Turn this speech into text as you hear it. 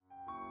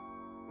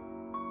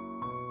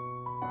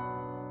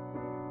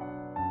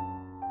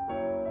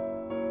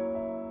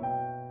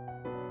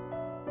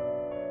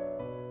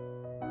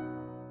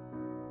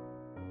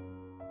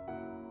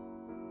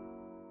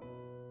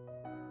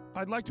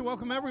I'd like to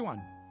welcome everyone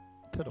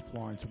to the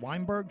Florence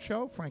Weinberg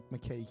Show. Frank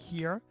MacKay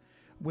here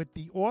with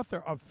the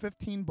author of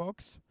 15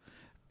 books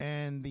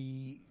and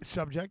the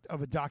subject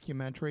of a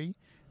documentary.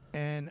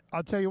 And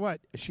I'll tell you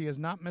what, she has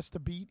not missed a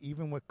beat,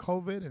 even with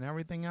COVID and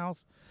everything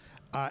else.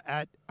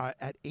 At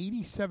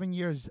 87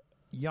 years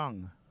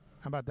young,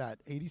 how about that?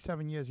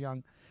 87 years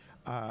young,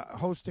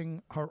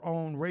 hosting her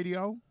own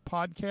radio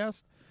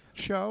podcast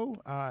show,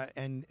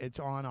 and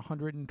it's on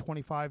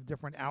 125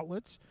 different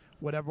outlets.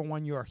 Whatever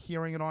one you're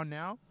hearing it on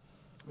now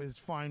is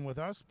fine with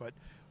us. But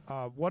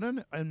what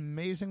an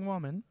amazing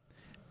woman.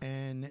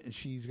 And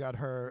she's got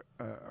her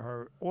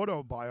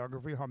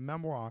autobiography, her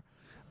memoir,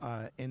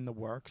 in the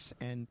works,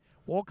 and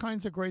all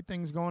kinds of great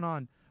things going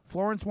on.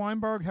 Florence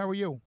Weinberg, how are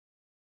you?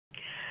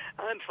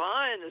 I'm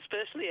fine,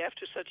 especially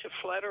after such a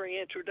flattering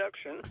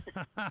introduction.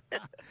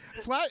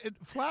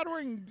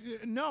 Flattering?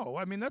 No,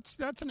 I mean that's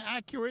an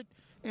accurate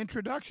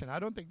introduction. I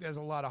don't think there's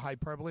a lot of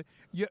hyperbole.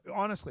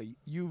 Honestly,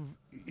 you've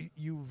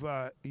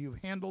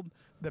handled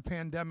the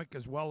pandemic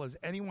as well as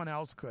anyone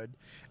else could.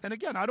 And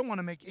again, I don't want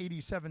to make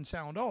 87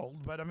 sound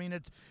old, but I mean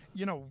it's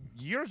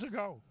years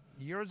ago,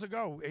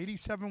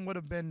 87 would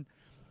have been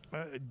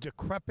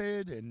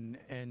decrepit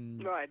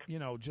and right.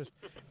 Just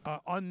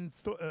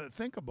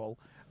unthinkable.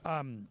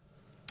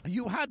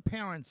 You had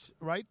parents,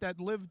 right, that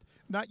lived,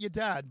 not your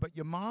dad, but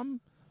your mom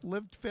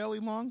lived fairly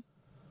long?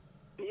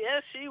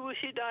 Yes, she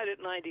died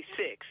at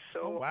 96.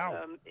 So oh,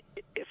 wow.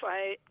 If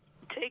I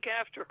take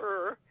after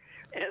her,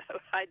 and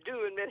I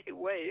do in many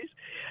ways,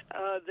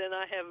 then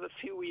I have a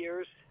few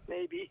years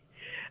maybe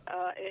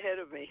ahead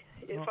of me,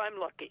 if I'm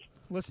lucky.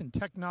 Listen,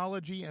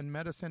 technology and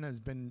medicine has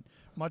been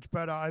much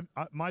better.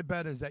 My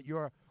bet is that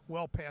you're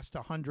well past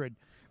 100,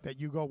 that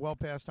you go well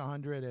past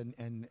 100,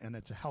 and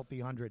it's a healthy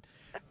 100.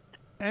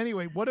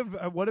 Anyway, what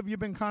have you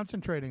been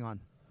concentrating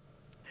on?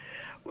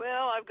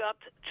 Well, I've got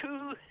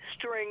two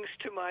strings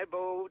to my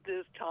bow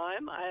this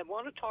time. I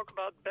want to talk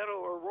about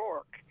Beto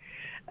O'Rourke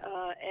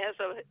as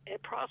a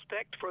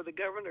prospect for the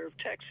governor of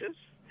Texas,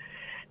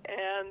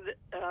 and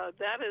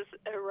that is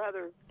a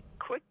rather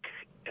quick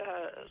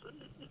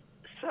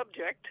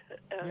subject.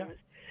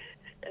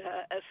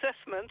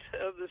 Assessment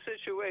of the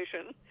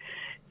situation,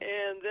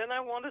 and then I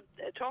want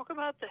to talk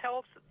about the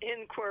health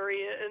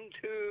inquiry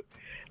into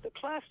the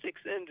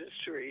plastics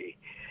industry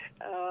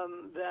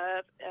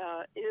that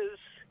is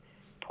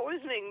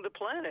poisoning the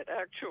planet,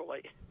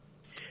 actually.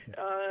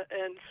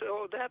 And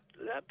so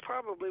that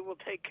probably will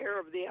take care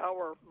of the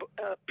hour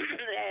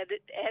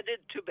added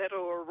to Beto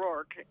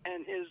O'Rourke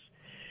and his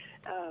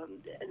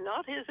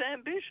not his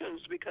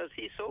ambitions, because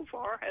he so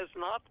far has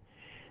not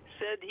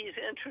said he's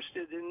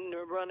interested in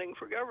running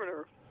for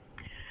governor,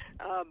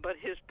 but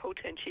his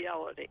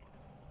potentiality.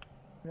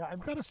 Yeah,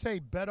 I've got to say,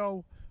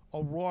 Beto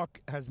O'Rourke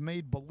has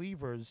made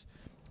believers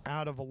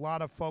out of a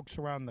lot of folks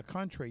around the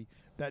country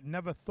that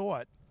never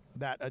thought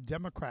that a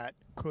Democrat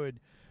could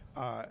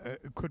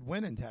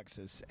win in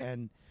Texas.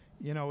 And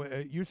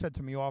you said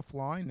to me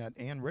offline that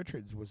Ann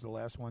Richards was the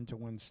last one to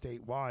win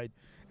statewide,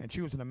 and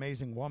she was an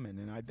amazing woman,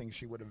 and I think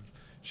she would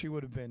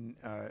have been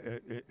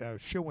a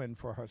shoo-in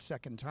for her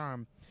second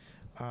term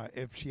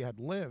if she had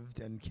lived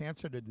and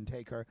cancer didn't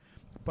take her.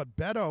 But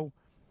Beto,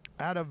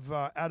 out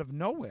of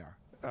nowhere,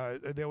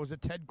 there was a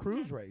Ted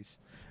Cruz race,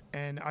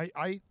 and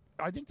I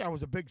think that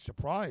was a big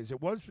surprise. It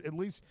was, at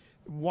least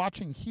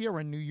watching here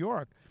in New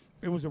York,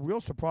 it was a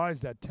real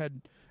surprise that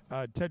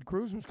Ted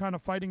Cruz was kind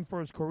of fighting for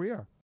his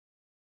career.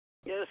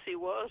 Yes, he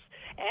was.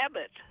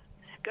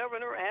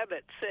 Governor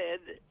Abbott said,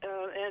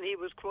 and he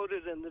was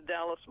quoted in the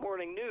Dallas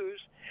Morning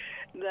News,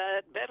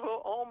 that Beto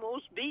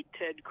almost beat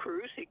Ted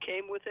Cruz. He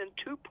came within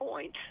 2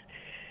 points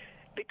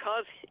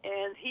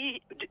and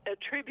he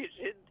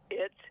attributed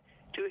it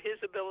to his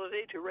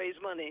ability to raise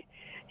money.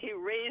 He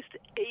raised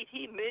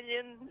 $80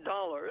 million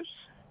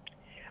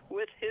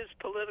with his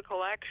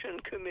political action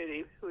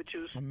committee, which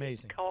was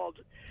called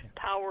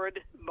Powered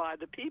by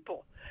the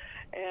People.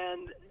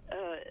 And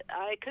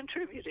I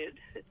contributed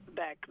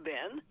back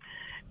then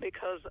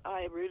because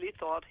I really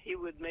thought he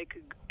would make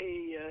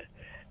a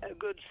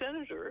good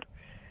senator.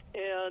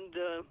 And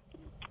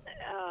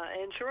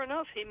sure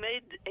enough, he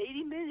made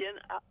 $80 million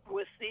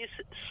with these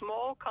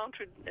small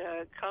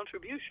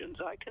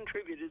contributions. I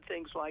contributed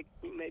things like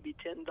maybe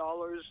 $10,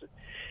 $5,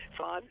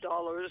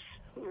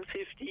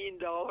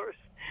 $15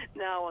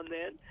 now and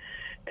then,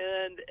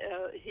 and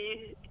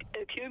he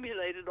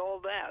accumulated all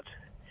that,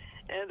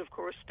 and of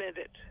course spent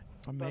it.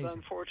 Amazing. But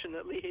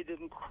unfortunately, he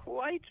didn't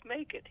quite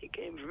make it. He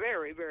came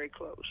very, very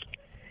close.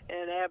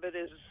 And Abbott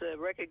is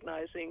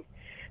recognizing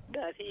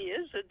that he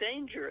is a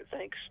danger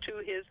thanks to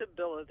his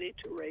ability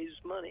to raise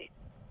money.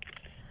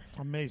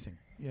 Amazing.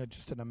 Yeah,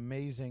 just an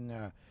amazing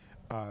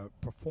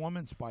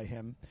performance by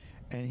him.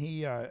 And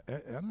he, I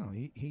don't know,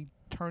 he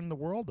turned the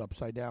world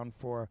upside down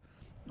for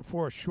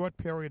a short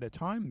period of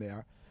time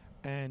there.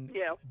 And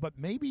yeah. But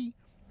maybe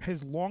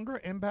his longer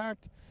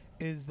impact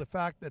is the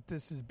fact that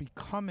this is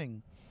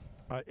becoming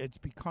it's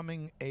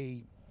becoming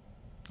a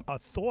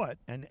thought,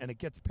 and it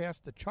gets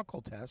past the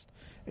chuckle test,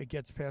 it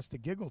gets past the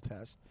giggle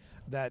test,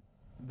 that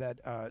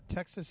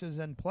Texas is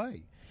in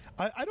play.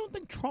 I don't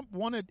think Trump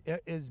won it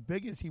as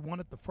big as he won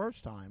it the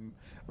first time,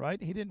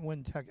 right? He didn't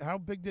win How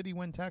big did he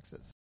win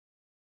Texas?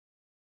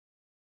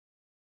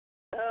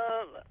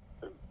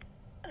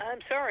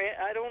 I'm sorry,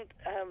 I don't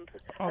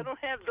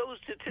have those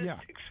statistics. Yeah,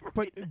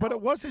 right but now.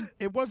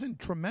 it wasn't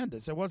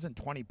tremendous. It wasn't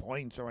 20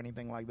 points or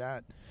anything like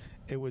that.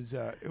 It was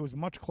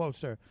much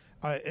closer.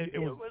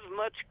 It was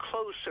much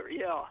closer.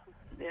 Yeah.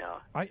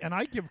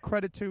 I give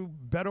credit to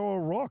Beto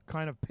O'Rourke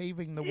kind of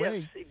paving the way.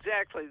 Yes,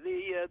 exactly.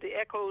 The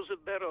echoes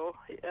of Beto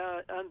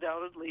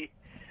undoubtedly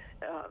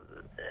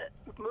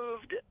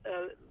moved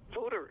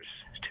voters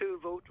to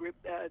vote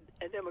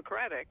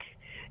Democratic,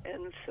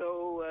 and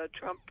so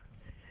Trump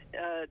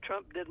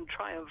didn't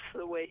triumph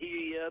the way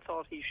he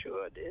thought he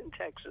should in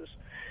Texas.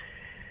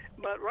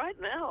 But right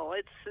now,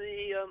 it's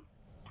the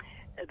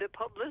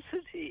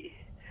publicity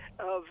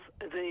of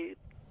the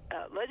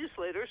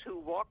legislators who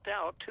walked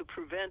out to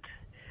prevent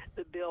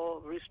the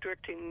bill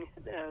restricting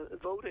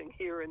voting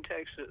here in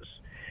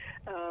Texas.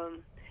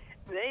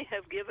 They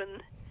have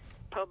given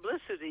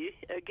publicity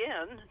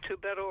again to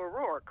Beto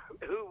O'Rourke,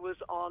 who was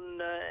on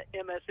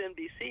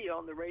MSNBC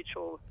on the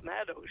Rachel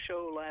Maddow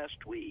show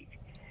last week,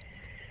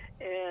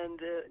 and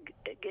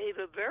gave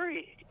a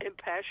very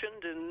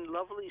impassioned and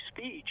lovely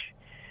speech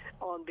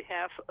on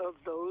behalf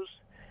of those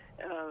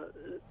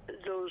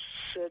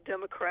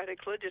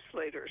Democratic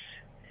legislators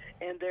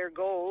and their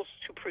goals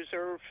to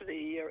preserve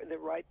the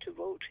right to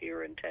vote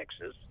here in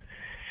Texas.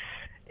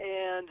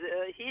 And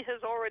he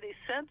has already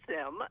sent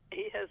them.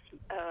 He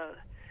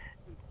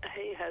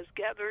has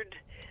gathered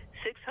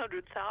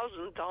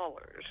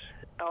 $600,000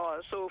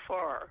 so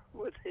far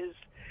with his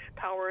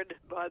Powered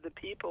by the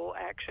People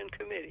Action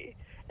Committee,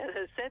 and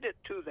has sent it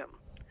to them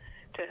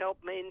to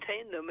help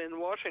maintain them in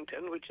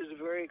Washington, which is a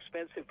very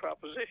expensive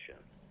proposition.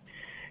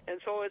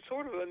 And so it's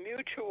sort of a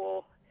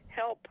mutual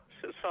help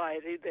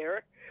society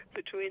there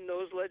between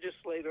those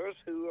legislators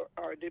who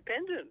are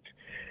dependent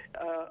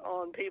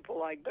on people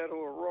like Beto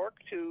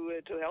O'Rourke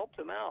to help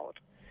them out,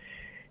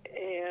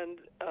 and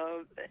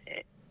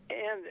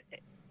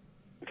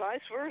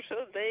vice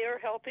versa, they are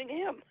helping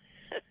him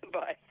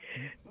by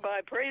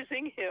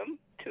praising him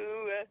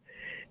to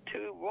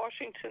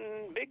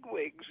Washington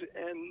bigwigs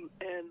and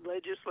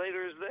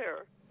legislators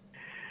there.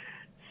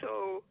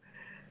 So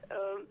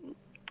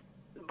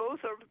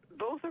both are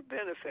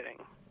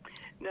benefiting.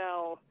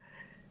 Now,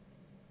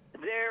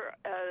 there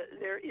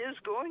is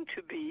going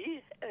to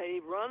be a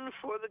run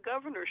for the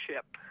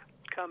governorship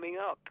coming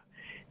up.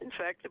 In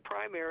fact, the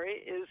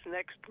primary is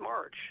next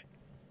March.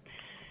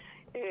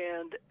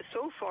 And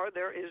so far,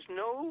 there is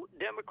no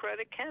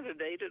Democratic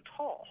candidate at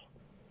all.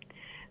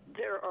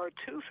 There are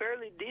two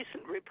fairly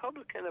decent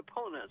Republican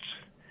opponents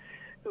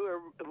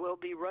who will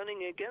be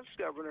running against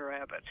Governor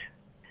Abbott.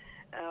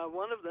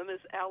 One of them is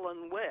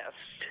Alan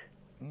West,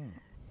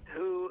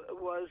 who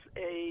was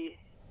a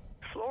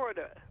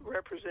Florida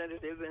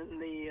representative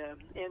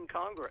in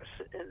Congress,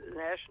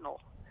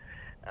 national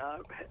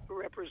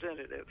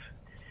representative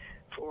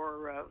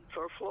for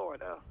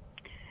Florida.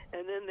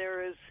 And then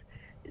there is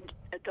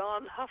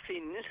Don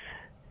Huffines,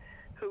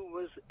 who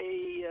was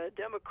a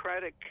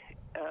Democratic.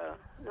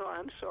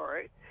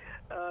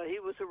 He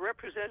was a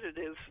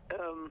representative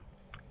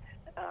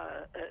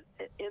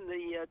in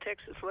the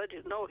Texas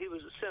legislature. No, he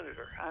was a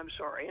senator.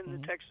 In the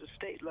Texas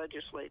state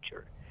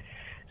legislature.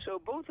 So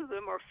both of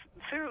them are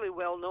fairly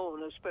well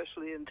known,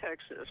 especially in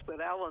Texas.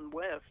 But Alan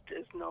West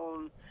is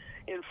known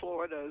in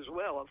Florida as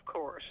well, of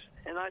course.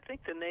 And I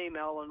think the name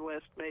Alan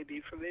West may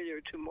be familiar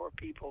to more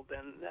people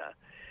than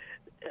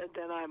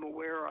I'm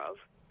aware of.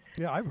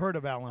 Yeah, I've heard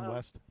of Alan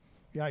West.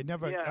 Yeah, I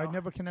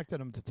never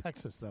connected him to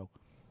Texas, though.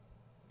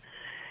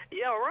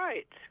 Yeah,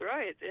 right.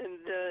 And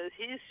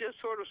he's just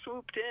sort of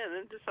swooped in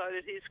and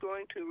decided he's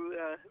going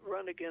to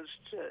run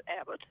against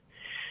Abbott.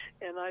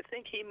 And I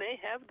think he may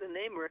have the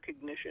name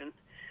recognition,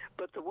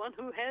 but the one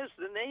who has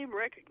the name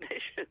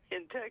recognition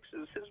in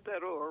Texas is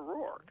Beto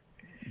O'Rourke.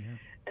 Yeah.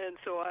 And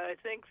so I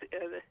think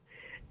a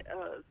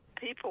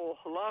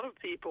lot of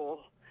people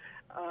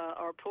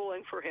are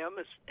pulling for him,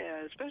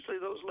 especially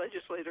those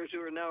legislators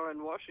who are now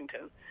in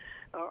Washington,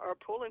 are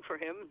pulling for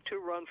him to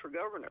run for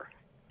governor.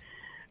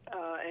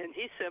 And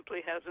he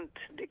simply hasn't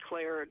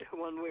declared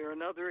one way or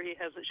another. He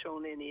hasn't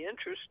shown any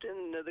interest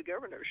in the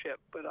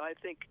governorship. But I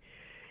think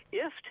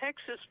if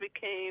Texas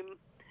became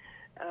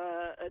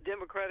a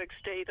Democratic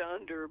state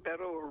under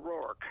Beto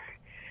O'Rourke,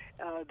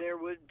 there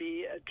would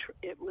be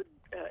it would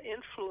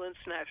influence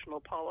national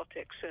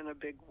politics in a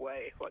big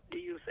way. What do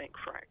you think,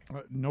 Frank?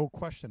 No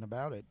question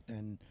about it.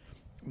 And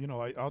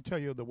I'll tell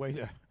you the way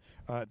to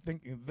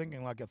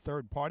thinking like a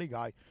third party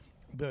guy.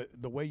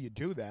 The way you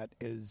do that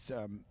is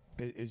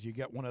you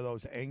get one of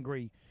those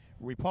angry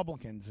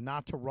Republicans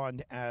not to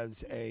run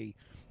as a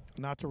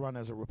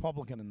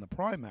Republican in the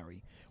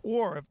primary,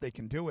 or if they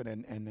can do it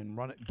and then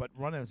run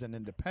as an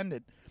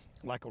independent,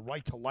 like a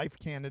right to life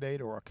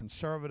candidate or a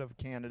conservative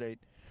candidate,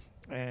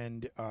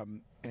 and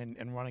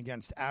run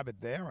against Abbott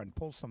there and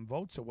pull some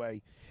votes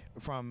away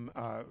from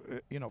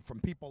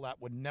people that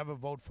would never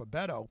vote for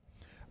Beto,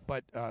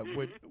 but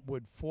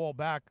would fall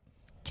back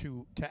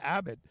to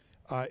Abbott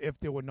if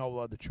there were no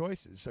other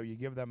choices. So you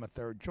give them a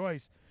third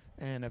choice,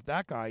 and if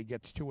that guy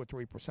gets 2 or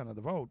 3% of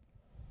the vote,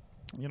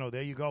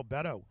 there you go,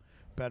 Beto.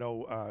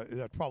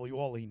 That's probably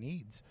all he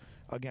needs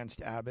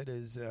against Abbott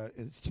is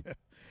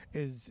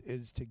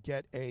to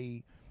get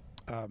a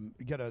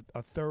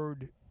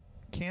third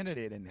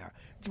candidate in there.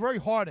 It's very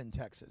hard in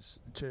Texas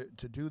to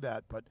do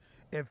that, but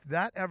if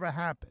that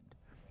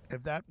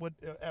would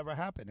ever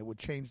happen, it would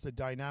change the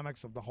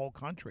dynamics of the whole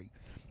country.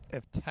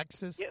 If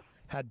Texas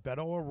had Beto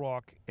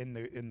O'Rourke in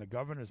the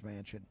governor's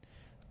mansion,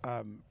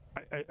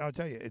 I'll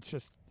tell you, it's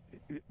just.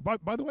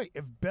 By the way,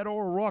 if Beto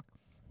O'Rourke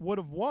would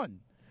have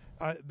won,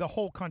 the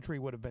whole country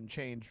would have been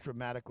changed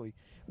dramatically.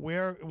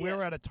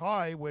 We're at a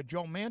tie where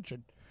Joe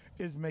Manchin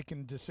is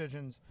making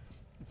decisions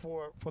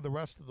for the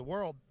rest of the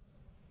world.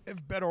 If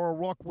Beto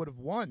O'Rourke would have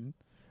won,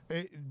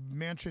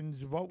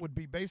 Manchin's vote would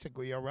be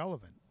basically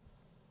irrelevant.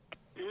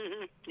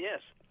 Mm-hmm.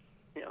 Yes.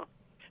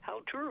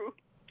 How true.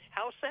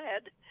 How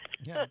sad.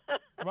 Yeah,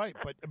 right.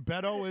 But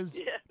Beto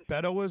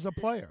is a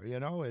player.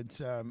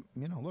 It's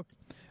look.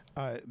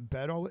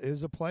 Beto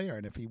is a player,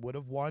 and if he would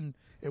have won,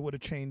 it would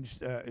have changed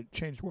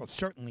the world.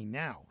 Certainly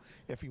now,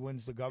 if he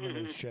wins the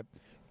governorship,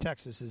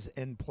 Texas is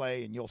in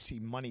play, and you'll see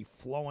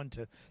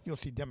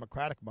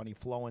Democratic money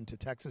flow into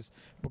Texas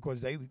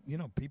because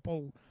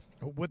people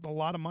with a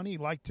lot of money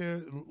like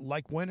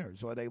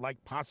winners, or they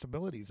like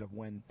possibilities of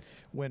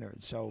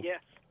winners. So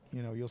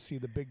you'll see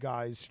the big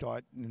guys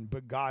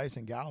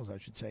and gals, I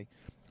should say,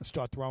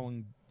 start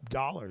throwing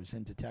dollars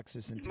into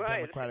Texas, into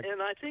Democratic.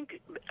 And I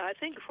think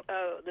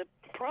the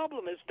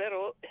problem is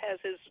Beto has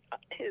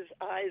his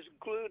eyes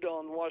glued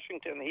on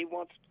Washington. He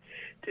wants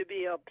to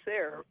be up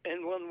there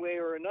in one way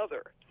or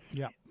another.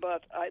 Yeah.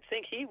 But I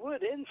think he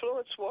would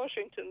influence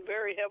Washington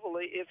very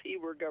heavily if he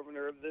were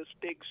governor of this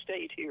big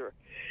state here,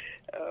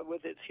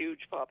 with its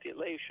huge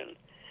population.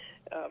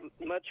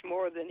 Much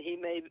more than he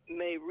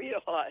may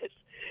realize,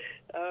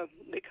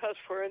 because,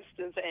 for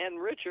instance, Ann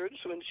Richards,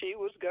 when she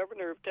was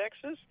governor of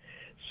Texas,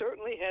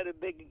 certainly had a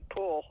big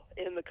pull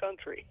in the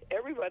country.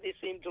 Everybody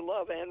seemed to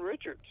love Ann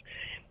Richards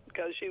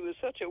because she was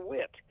such a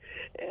wit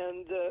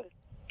and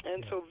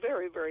so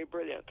very, very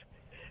brilliant.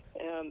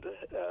 And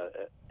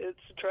it's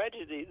a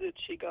tragedy that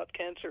she got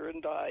cancer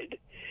and died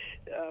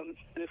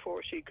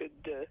before she could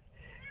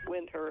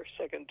win her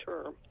second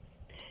term.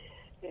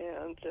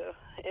 And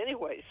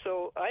anyway,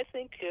 so I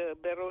think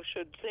Beto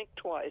should think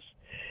twice,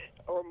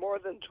 or more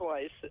than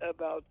twice,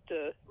 about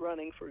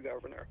running for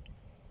governor.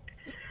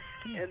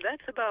 And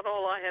that's about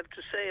all I have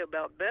to say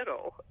about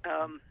Beto,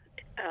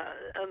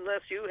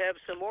 unless you have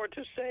some more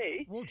to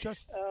say. Well,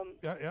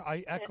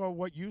 I echo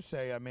what you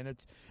say. I mean,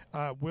 it's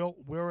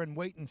we're in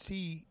wait and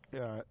see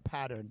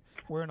pattern.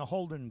 We're in a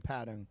holding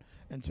pattern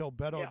until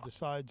Beto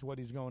decides what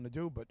he's going to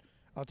do. But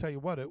I'll tell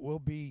you what, it will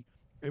be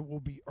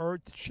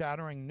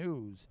earth-shattering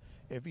news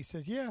if he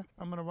says, "Yeah,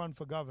 I'm going to run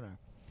for governor."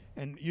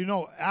 And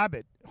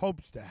Abbott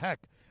hopes to heck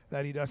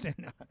that he doesn't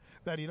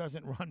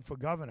run for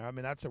governor. I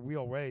mean, that's a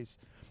real race.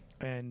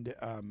 And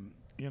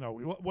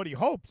what he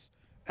hopes,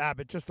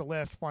 Abbott, just the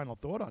last final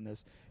thought on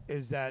this,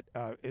 is that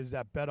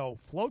Beto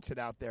floats it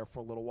out there for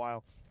a little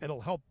while.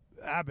 It'll help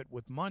Abbott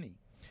with money,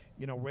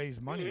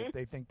 raise money if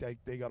they think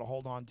they got to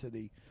hold on to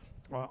the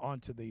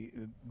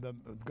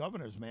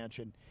governor's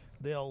mansion.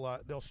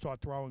 They'll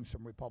start throwing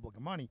some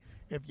Republican money.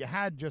 If you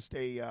had just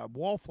a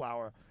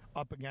wallflower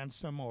up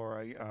against them,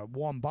 or a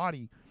warm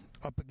body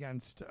up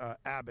against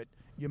Abbott,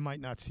 you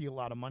might not see a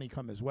lot of money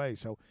come his way.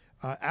 So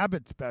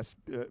Abbott's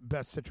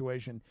best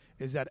situation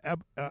is that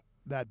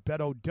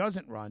Beto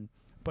doesn't run,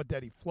 but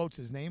that he floats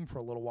his name for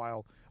a little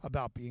while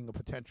about being a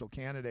potential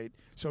candidate,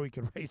 so he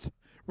can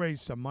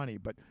raise some money.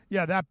 But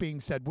yeah, that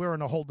being said, we're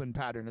in a holding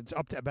pattern. It's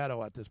up to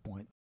Beto at this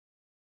point.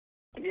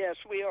 Yes,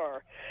 we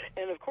are.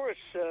 And, of course,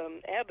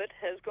 Abbott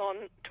has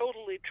gone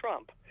totally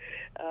Trump.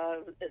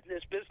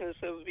 This business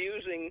of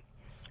using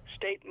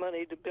state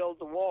money to build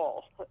the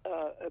wall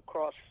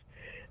across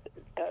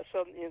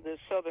the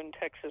southern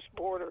Texas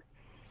border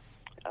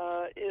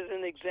is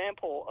an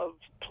example of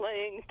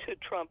playing to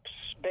Trump's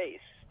base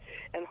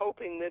and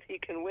hoping that he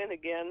can win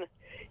again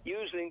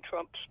using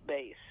Trump's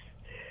base.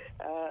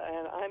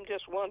 And I'm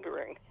just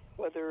wondering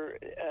whether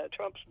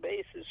Trump's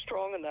base is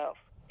strong enough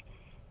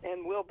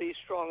and will be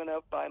strong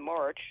enough by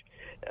March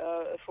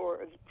for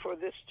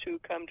this to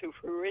come to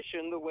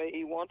fruition the way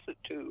he wants it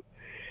to,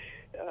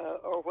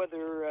 or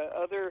whether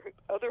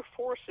other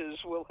forces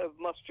will have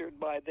mustered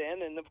by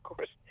then. And of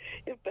course,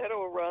 if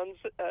Beto runs,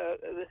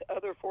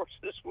 other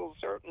forces will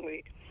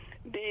certainly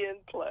be in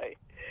play.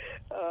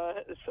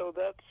 So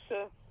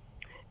that's.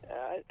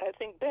 I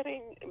think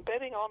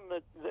betting on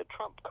the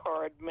Trump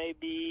card may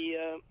be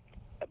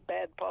a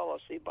bad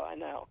policy by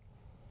now.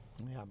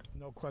 Yeah,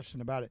 no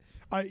question about it.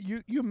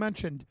 You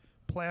mentioned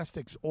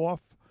plastics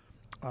off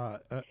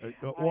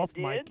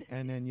mic,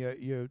 and then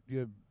you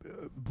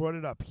brought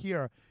it up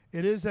here.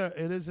 It is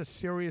a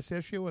serious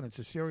issue, and it's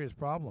a serious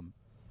problem.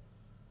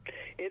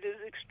 It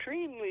is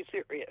extremely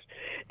serious,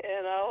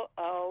 and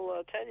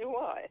I'll tell you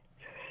why.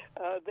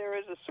 There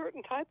is a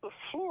certain type of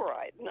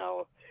fluoride.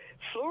 Now,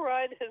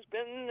 fluoride has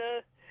been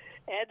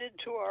added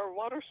to our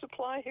water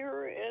supply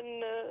here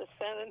in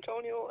San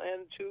Antonio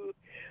and to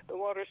the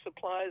water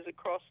supplies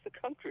across the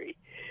country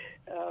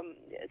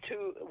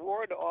to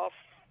ward off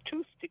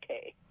tooth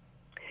decay.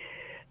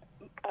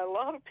 A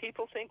lot of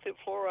people think that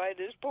fluoride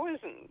is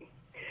poison,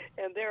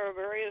 and there are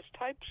various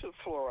types of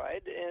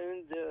fluoride,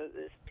 and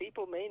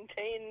people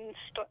maintain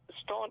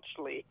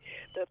staunchly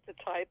that the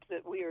type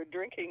that we are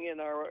drinking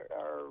in our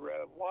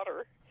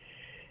water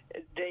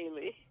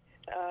daily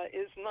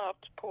is not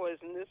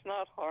poison, is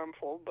not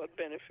harmful, but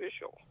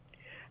beneficial.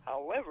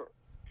 However,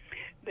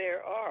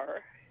 there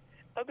are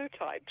other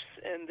types,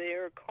 and they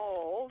are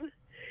called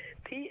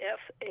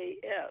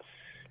PFAS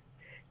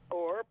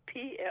or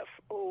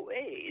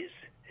PFOAs.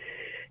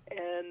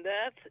 And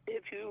that,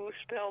 if you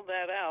spell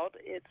that out,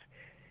 it's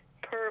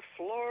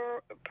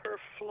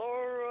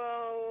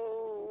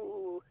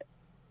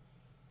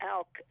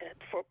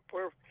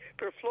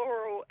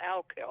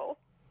perfluoroalkyl.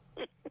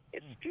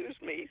 Excuse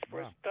me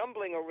for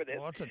stumbling over this.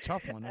 Well, that's a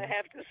tough one. I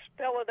have to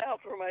spell it out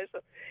for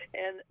myself.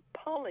 And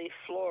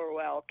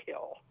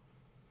polyfluoroalkyl.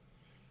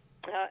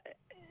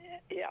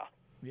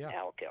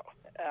 Alkyl.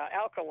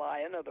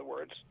 Alkali, in other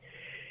words.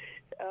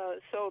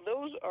 So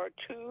those are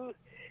two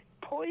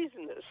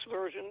poisonous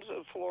versions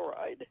of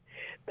fluoride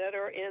that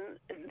are in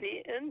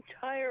the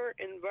entire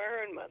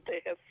environment.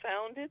 They have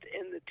found it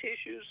in the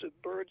tissues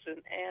of birds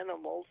and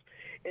animals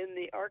in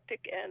the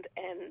Arctic and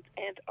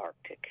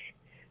Antarctic.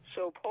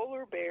 So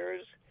polar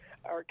bears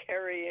are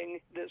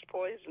carrying this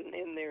poison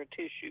in their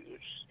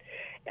tissues.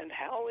 And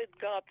how it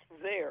got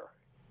there,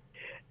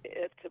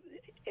 at the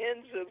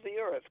ends of the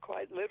earth,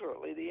 quite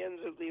literally, the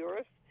ends of the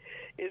earth,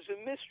 is a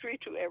mystery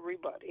to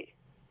everybody.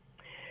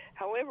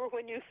 However,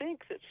 when you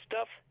think that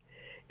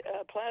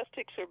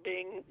plastics are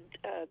being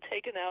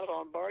taken out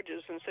on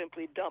barges and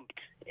simply dumped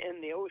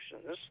in the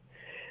oceans,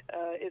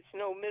 it's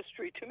no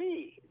mystery to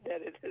me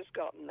that it has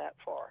gotten that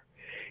far,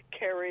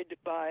 carried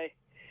by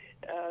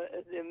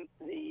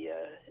the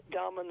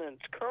dominant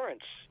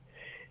currents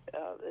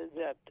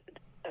that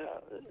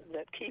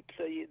keep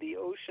the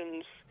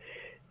oceans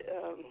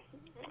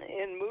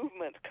in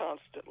movement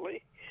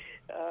constantly.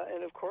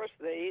 And of course,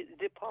 they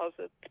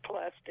deposit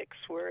plastics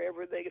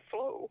wherever they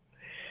flow.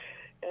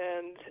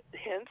 And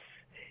hence,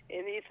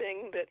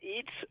 anything that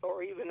eats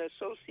or even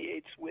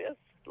associates with,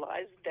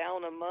 lies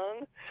down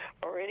among,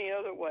 or any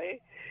other way,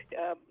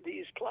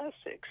 these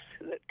plastics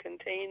that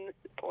contain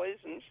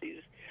poisons,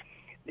 these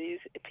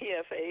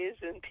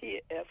PFAs and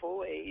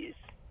PFOAs,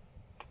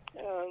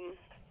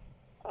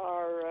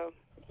 are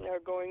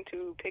going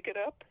to pick it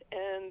up,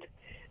 and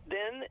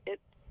then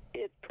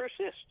it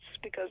persists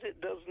because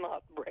it does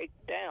not break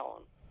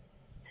down.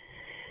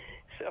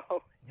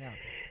 So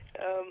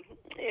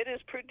it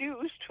is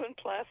produced when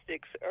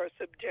plastics are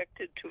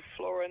subjected to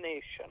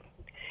fluorination.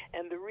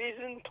 And the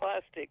reason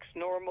plastics,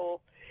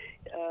 normal,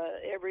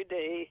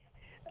 everyday,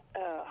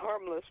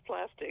 harmless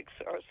plastics,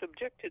 are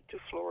subjected to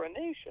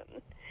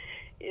fluorination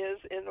is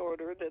in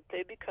order that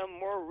they become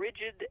more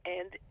rigid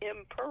and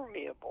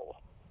impermeable.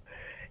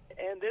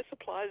 And this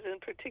applies in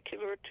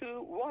particular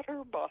to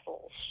water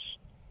bottles.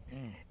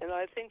 And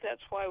I think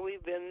that's why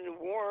we've been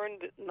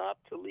warned not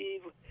to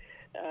leave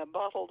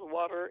bottled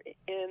water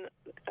in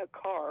a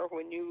car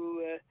when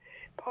you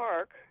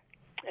park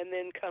and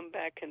then come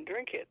back and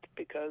drink it,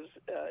 because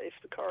if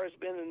the car has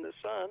been in the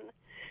sun,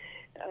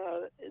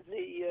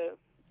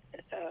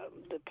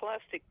 the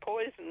plastic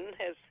poison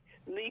has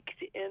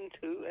leaked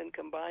into and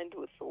combined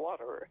with the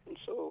water, and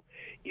so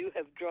you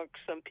have drunk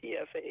some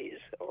PFAs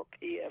or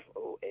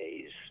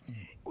PFOAs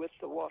with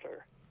the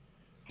water.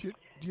 Do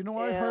you know,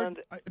 I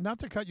heard, not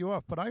to cut you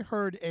off, but I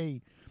heard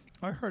a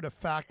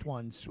fact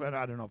once, and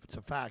I don't know if it's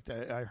a fact.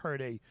 I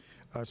heard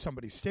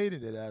somebody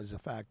stated it as a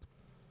fact,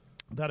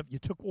 that if you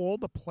took all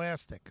the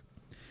plastic,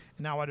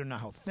 now I don't know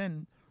how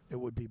thin it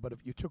would be, but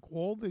if you took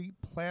all the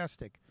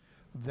plastic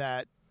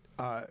that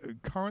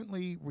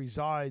currently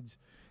resides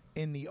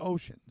in the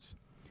oceans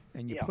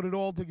and you put it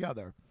all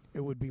together,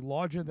 it would be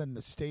larger than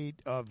the state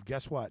of,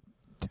 guess what,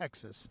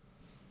 Texas.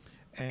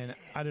 And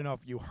I don't know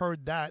if you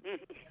heard that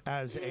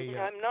as a...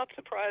 I'm not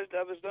surprised.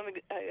 I was going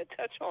to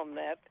touch on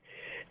that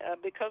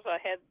because I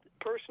had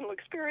personal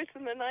experience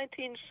in the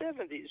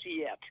 1970s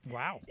yet.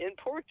 Wow. In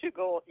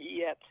Portugal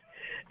yet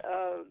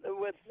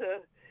with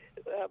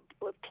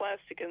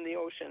plastic in the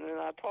ocean. And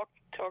I'll talk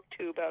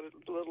to you about it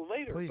a little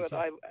later. Please, but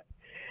yes.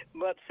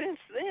 But since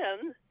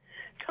then,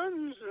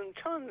 tons and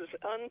tons,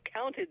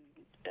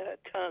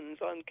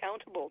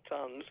 uncountable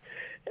tons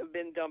have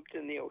been dumped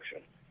in the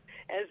ocean,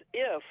 as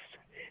if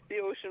the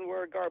ocean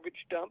were a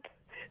garbage dump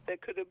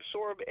that could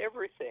absorb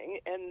everything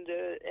and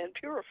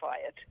purify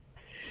it.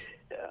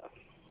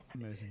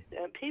 Amazing.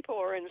 And people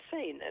are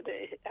insane.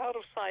 Out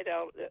of sight,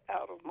 out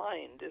of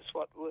mind is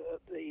what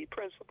the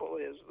principle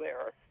is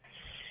there,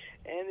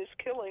 and it's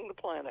killing the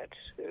planet.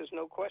 There's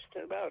no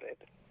question about it.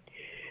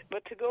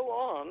 But to go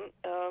on,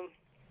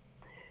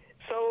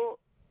 so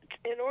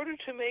in order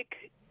to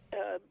make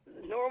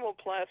normal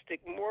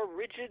plastic more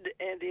rigid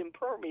and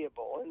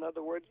impermeable. In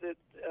other words, it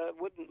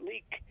wouldn't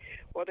leak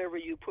whatever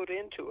you put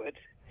into it.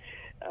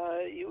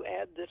 You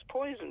add this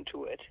poison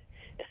to it.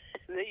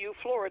 You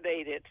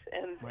fluoridate it,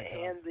 and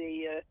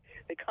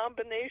the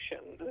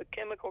combination, the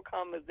chemical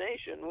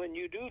combination, when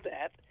you do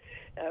that,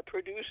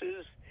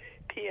 produces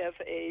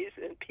PFAs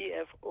and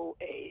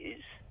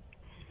PFOAs.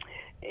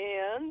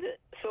 And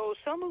so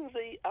some of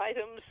the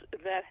items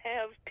that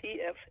have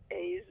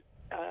PFAs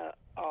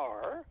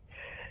are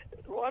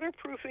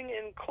waterproofing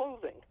in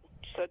clothing,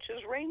 such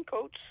as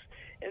raincoats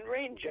and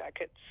rain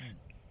jackets.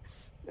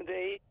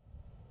 They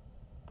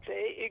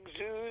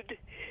exude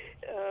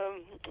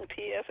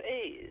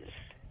PFAs.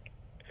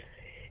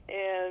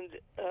 And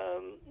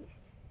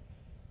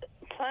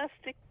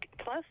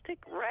plastic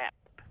wrap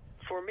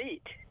for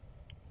meat.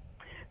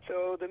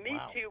 So the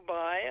meat you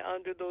buy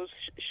under those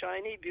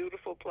shiny,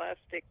 beautiful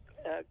plastic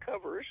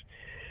covers,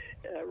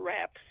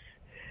 wraps,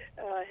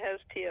 has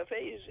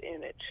PFAs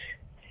in it.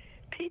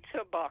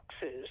 Pizza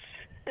boxes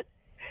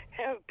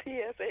have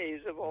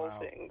PFAs of all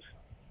things.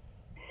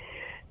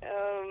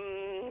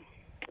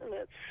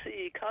 Let's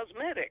see,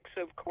 cosmetics,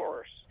 of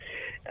course.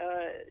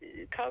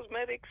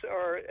 Cosmetics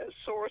are a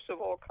source of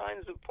all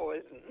kinds of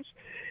poisons,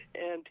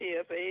 and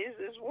PFAs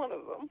is one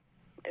of them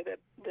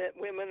that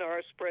women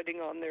are spreading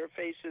on their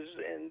faces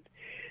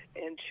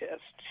and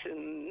chests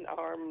and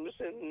arms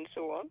and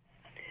so on.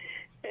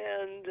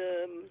 And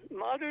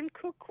modern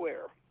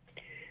cookware,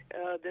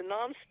 the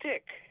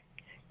non-stick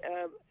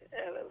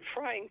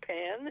frying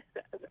pan,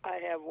 I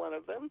have one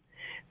of them.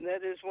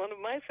 That is one of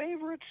my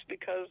favorites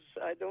because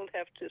I don't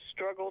have to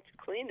struggle to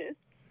clean it.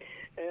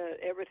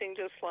 Everything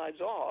just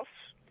slides off.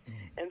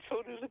 And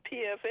so do the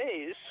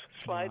PFAs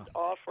slide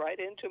off right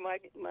into my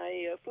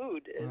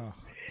food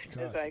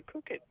as I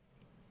cook it.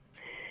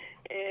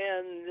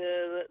 And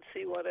let's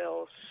see what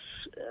else.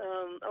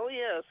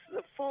 Yes,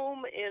 the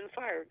foam in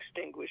fire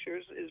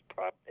extinguishers is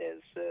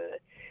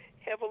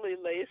heavily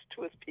laced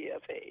with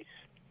PFAs.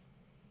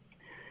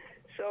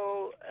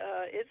 So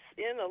it's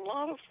in a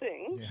lot of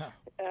things,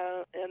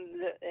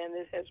 and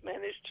it has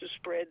managed to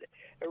spread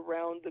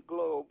around the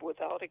globe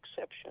without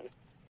exception.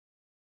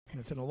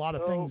 It's in a lot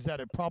of things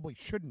that it probably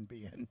shouldn't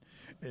be in.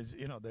 Is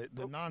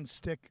the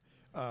non-stick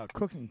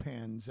cooking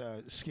pans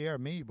scare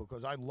me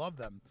because I love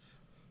them.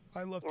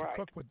 I love to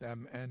cook with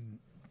them, and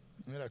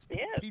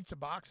pizza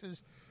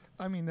boxes.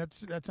 I mean,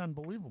 that's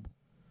unbelievable.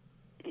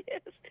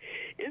 Yes,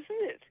 isn't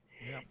it?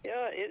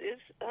 Yeah, it is.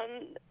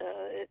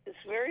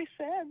 It's very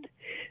sad.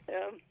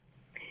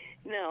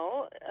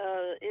 Now,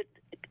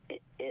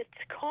 it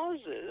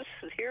causes.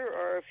 Here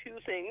are a few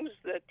things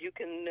that you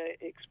can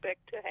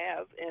expect to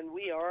have, and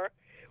we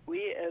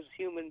as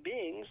human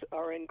beings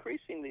are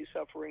increasingly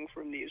suffering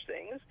from these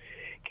things.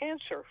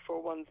 Cancer,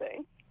 for one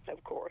thing,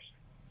 of course,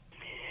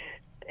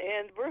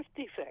 and birth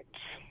defects,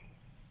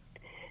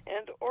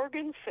 and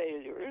organ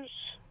failures,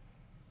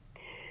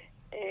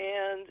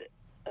 and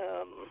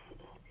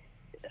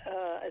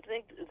I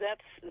think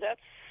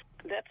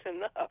that's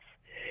enough.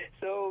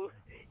 So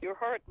your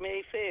heart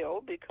may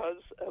fail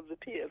because of the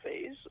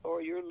PFAs,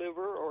 or your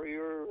liver, or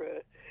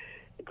your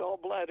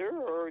gallbladder,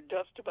 or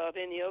just about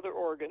any other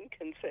organ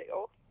can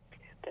fail,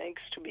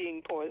 thanks to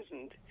being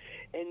poisoned.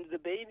 And the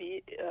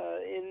baby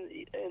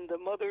in the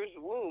mother's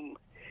womb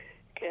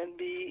can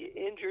be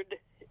injured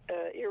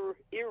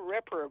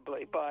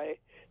irreparably by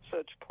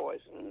such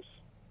poisons.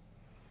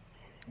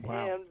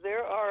 Wow. And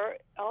there are,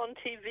 on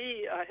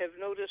TV, I have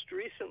noticed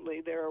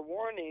recently, there are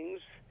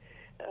warnings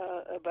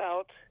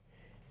about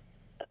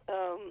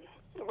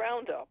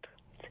Roundup,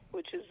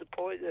 which is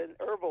an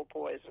herbal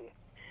poison.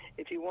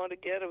 If you want to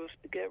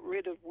get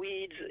rid of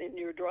weeds in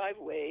your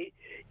driveway,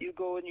 you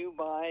go and you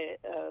buy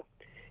a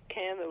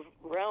can of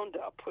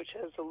Roundup, which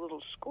has a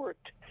little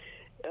squirt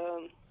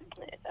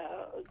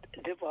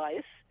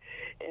device,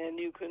 and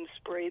you can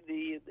spray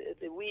the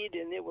weed,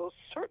 and it will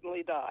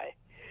certainly die.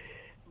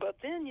 But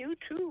then you,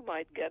 too,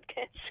 might get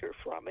cancer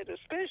from it,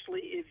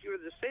 especially if you're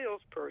the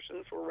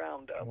salesperson for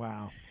Roundup.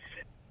 Wow.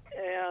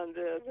 And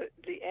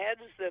the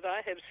ads that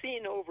I have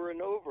seen over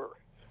and over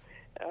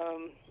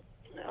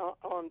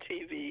on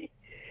TV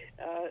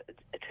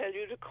tell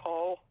you to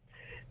call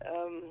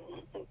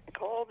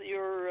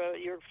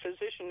your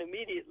physician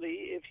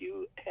immediately if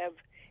you have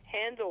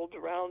handled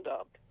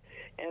Roundup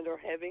and are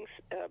having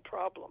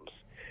problems,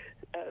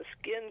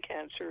 skin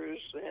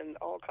cancers and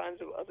all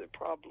kinds of other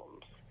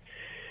problems.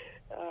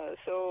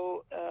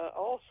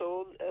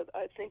 Also,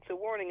 I think the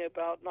warning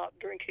about not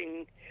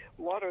drinking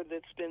water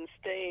that's been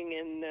standing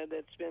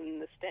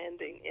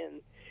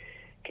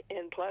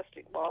in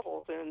plastic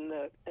bottles in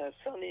a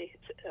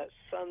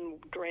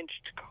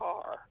sun-drenched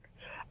car,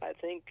 I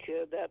think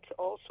that's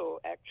also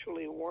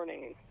actually a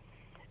warning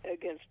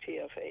against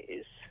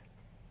PFAs.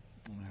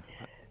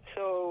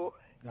 So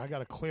I got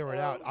to clear it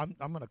out. I'm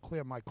going to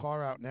clear my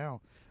car out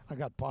now. I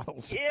got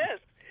bottles. Yes.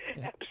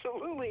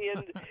 Absolutely,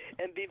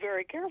 and be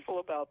very careful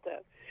about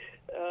that.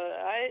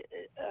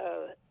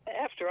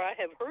 After I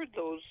have heard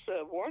those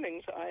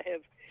warnings, I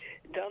have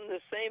done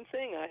the same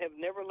thing. I have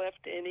never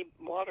left any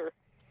water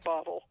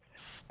bottle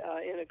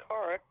in a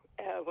car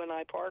when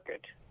I park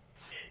it,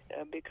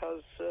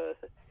 because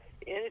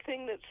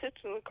anything that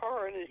sits in the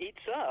car and it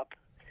heats up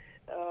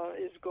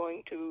is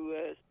going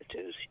to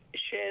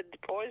shed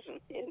poison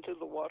into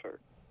the water.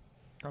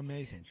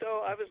 Amazing.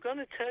 So I was going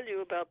to tell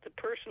you about the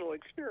personal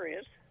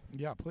experience.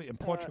 Yeah, please. In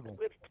Portugal.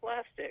 With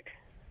plastic.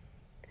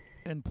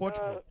 In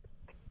Portugal.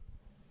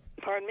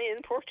 Pardon me,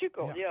 in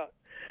Portugal, yeah.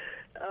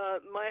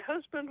 My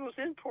husband was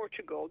in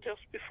Portugal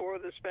just before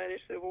the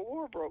Spanish Civil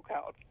War broke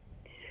out.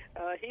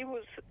 He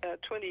was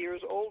 20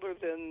 years older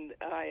than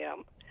I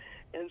am,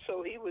 and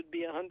so he would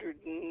be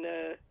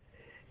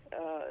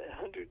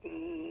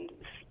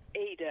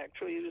 108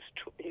 actually.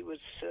 He was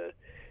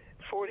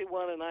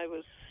 41, and I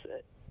was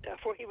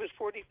he was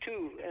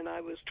 42, and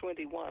I was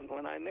 21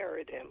 when I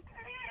married him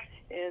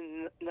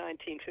in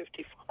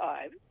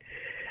 1955.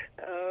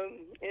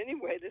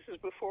 Anyway, this is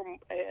before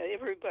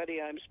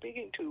everybody I'm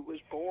speaking to was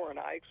born,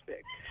 I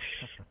expect.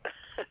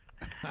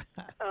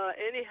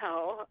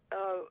 Anyhow,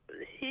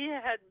 he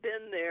had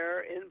been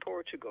there in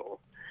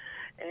Portugal.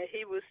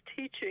 He was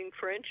teaching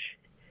French,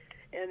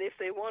 and if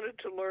they wanted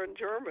to learn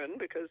German,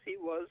 because he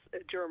was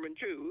a German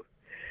Jew,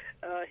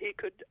 he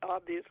could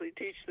obviously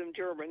teach them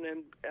German,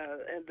 and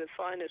the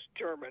finest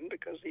German,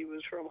 because he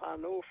was from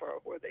Hanover,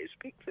 where they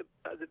speak the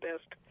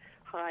best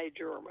High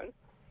German.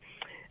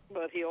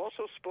 But he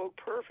also spoke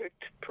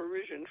perfect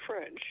Parisian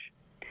French,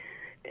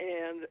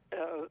 and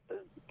a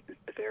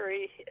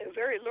very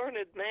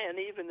learned man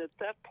even at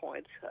that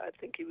point. I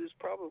think he was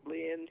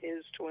probably in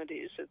his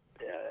 20s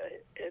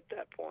at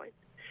that point.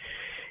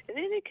 In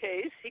any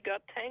case, he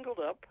got tangled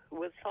up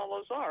with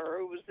Salazar,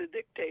 who was the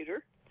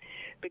dictator,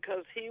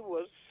 because he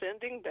was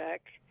sending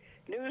back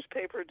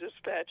newspaper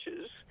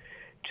dispatches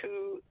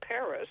to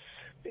Paris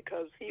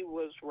because he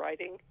was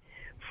writing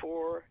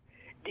for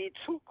Die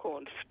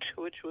Zukunft,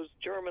 which was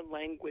German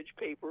language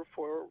paper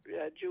for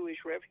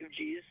Jewish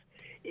refugees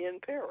in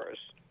Paris,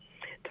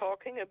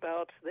 talking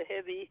about the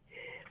heavy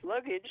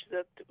luggage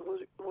that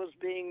was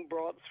being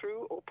brought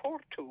through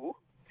Oporto,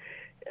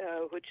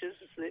 which is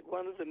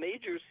one of the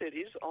major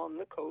cities on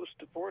the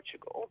coast of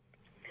Portugal,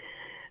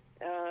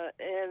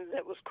 and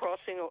that was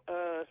crossing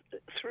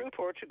through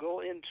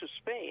Portugal into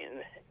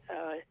Spain.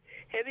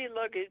 Heavy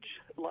luggage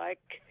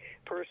like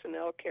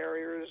personnel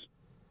carriers,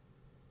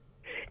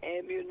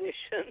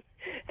 ammunition,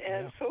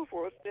 and so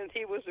forth. And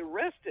he was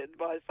arrested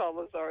by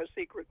Salazar's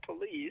secret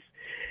police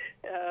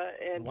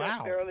and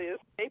just barely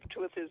escaped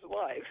with his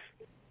life.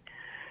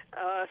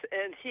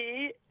 And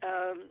he,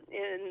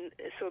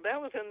 so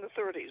that was in the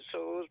 30s, so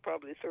it was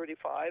probably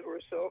 35 or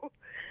so.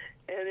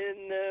 And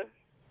in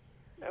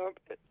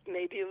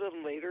maybe a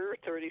little later,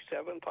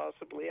 37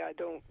 possibly, I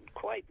don't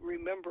quite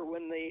remember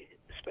when the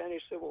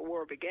Spanish Civil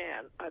War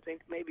began. I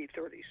think maybe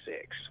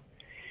 36.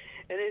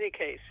 In any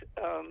case,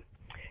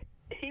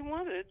 he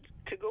wanted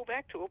to go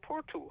back to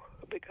Oporto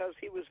because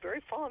he was very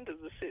fond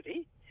of the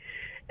city.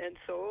 And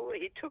so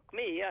he took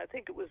me, I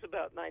think it was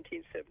about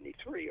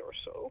 1973 or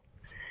so.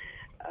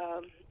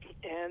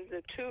 And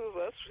the two of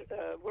us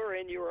were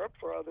in Europe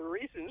for other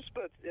reasons,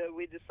 but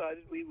we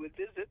decided we would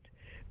visit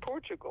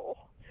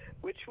Portugal,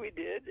 which we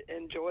did,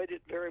 enjoyed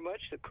it very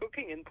much. The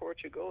cooking in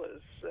Portugal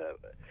is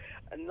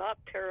not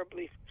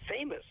terribly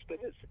famous,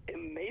 but it's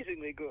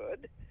amazingly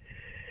good.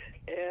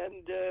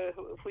 And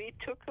we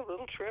took a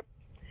little trip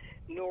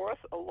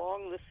north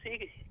along the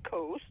sea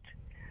coast,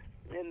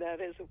 and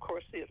that is, of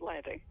course, the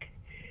Atlantic,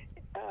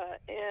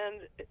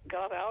 and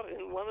got out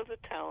in one of the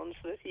towns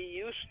that he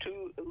used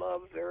to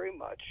love very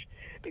much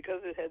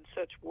because it had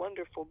such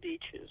wonderful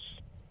beaches.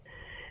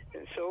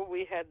 And so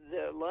we had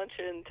lunch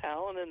in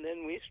town, and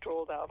then we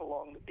strolled out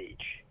along the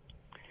beach.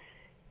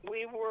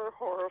 We were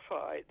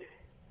horrified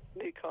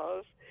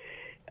because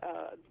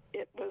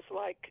it was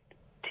like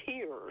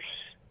tiers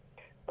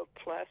of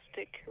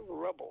plastic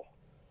rubble,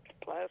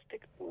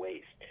 plastic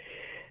waste.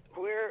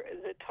 Where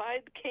the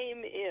tide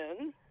came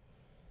in,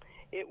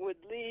 it would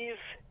leave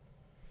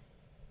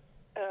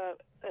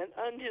an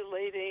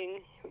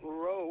undulating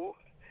row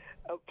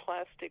of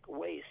plastic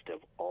waste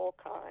of all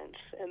kinds,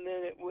 and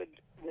then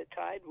the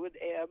tide would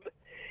ebb,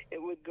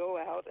 it would go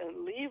out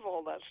and leave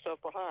all that stuff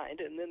behind,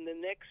 and then the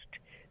next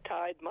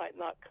tide might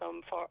not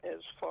come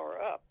as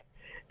far up,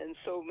 and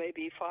so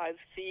maybe 5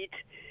 feet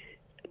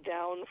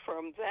down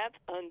from that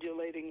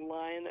undulating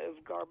line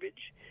of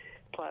garbage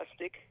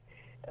plastic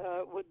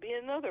would be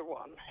another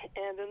one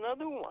and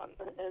another one,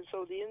 and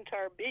so the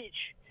entire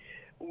beach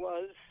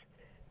was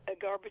a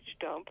garbage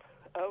dump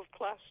of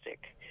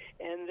plastic,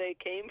 and they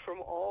came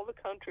from all the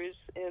countries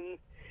in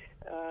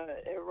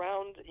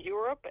around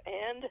Europe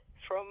and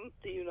from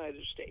the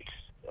United States,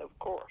 of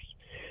course.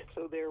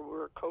 So there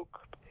were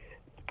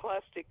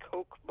plastic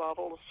Coke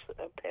bottles,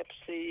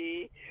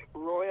 Pepsi,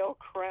 Royal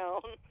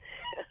Crown,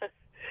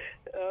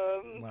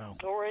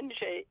 Orange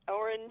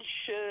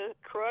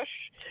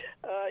Crush,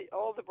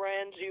 all the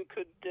brands you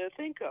could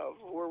think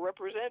of were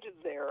represented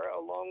there,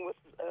 along with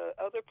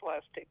other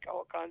plastic,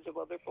 all kinds of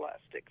other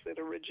plastics that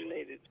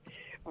originated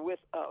with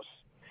us.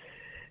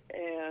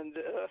 And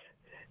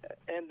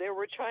And there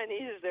was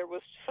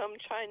some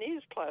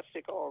Chinese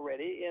plastic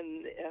already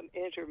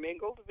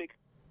intermingled,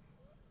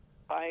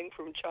 buying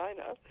from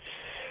China.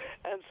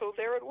 And so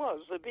there it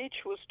was. The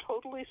beach was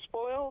totally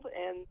spoiled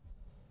and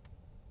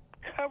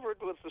covered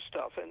with the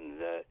stuff.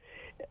 And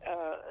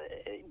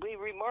we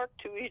remarked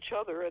to each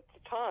other at the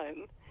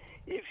time,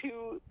 if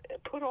you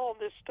put all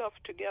this stuff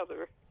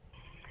together,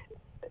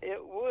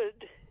 it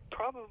would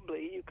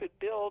probably, you could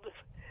build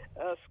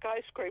a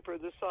skyscraper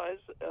the size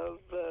of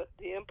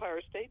the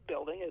Empire State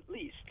Building, at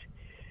least,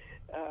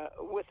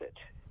 with it.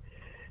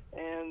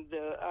 And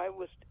I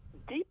was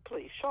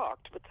deeply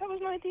shocked, but that was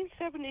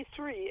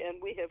 1973,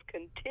 and we have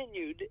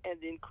continued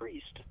and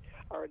increased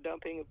our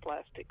dumping of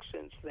plastic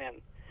since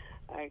then.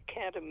 I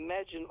can't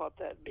imagine what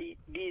that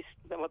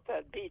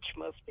beach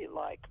must be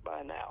like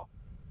by now.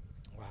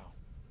 Wow,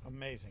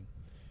 amazing.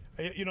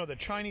 You know, the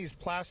Chinese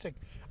plastic,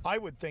 I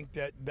would think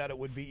that it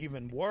would be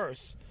even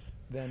worse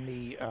than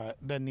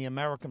the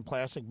American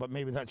plastic, but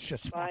maybe that's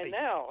just by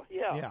now.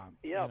 Yeah,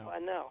 you know. By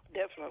now,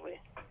 definitely.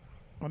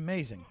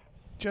 Amazing.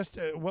 Just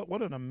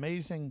what an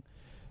amazing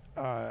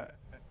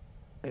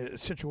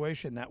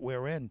situation that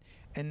we're in,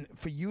 and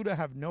for you to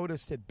have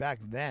noticed it back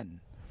then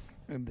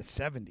in the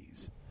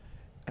 70s.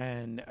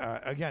 And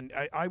again,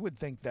 I would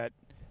think there'd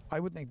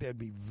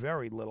be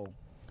very little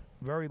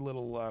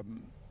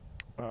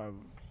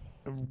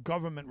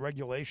government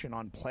regulation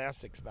on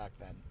plastics back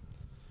then.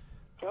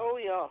 Oh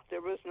yeah,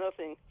 there was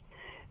nothing.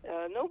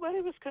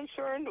 Nobody was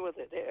concerned with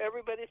it.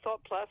 Everybody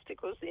thought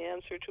plastic was the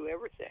answer to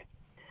everything,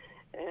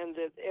 and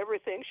that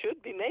everything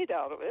should be made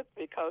out of it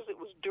because it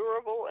was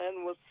durable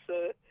and would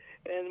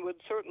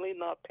certainly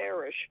not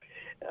perish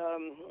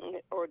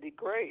or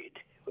degrade,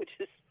 which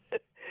is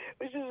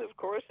of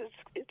course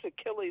its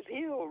Achilles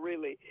heel,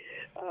 really,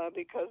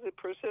 because it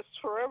persists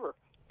forever.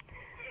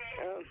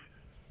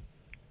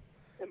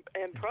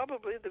 And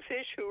probably the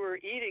fish who are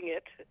eating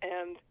it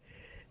and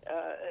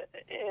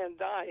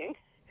dying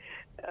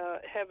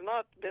have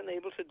not been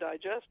able to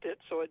digest it,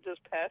 so it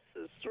just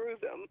passes through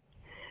them.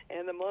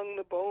 And among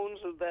the bones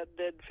of that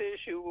dead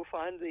fish, you will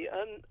find the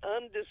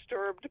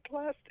undisturbed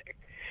plastic.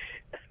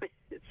 I mean,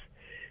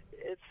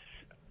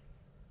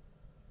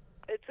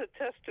 it's a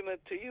testament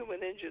to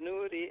human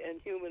ingenuity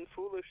and human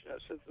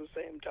foolishness at the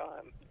same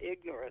time,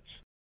 ignorance.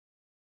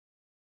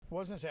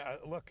 Wasn't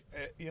it? Look,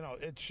 you know,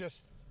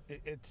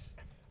 it's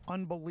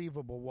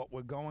unbelievable what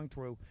we're going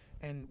through,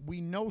 and we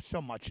know so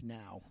much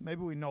now.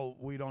 Maybe we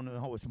don't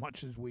know as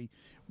much as we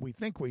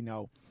think we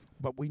know,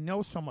 but we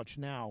know so much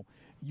now.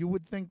 You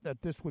would think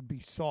that this would be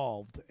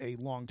solved a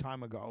long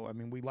time ago. I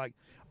mean,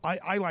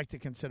 I like to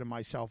consider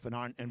myself an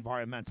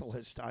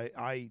environmentalist.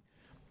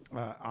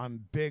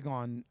 I'm big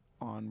on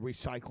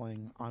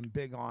recycling. I'm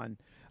big on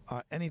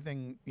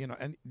anything, you know,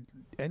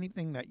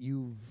 anything that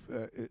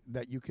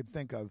that you could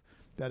think of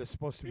that is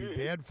supposed to be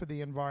bad for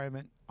the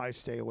environment, I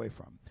stay away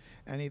from.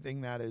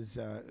 Anything that is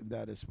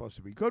supposed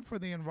to be good for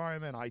the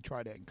environment, I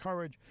try to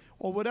encourage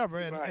or whatever.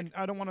 And, right. and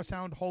I don't want to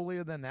sound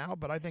holier than thou,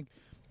 but I think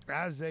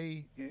as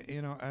a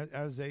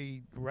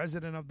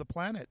resident of the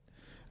planet,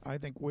 I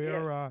think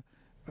we're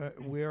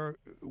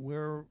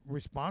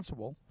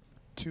responsible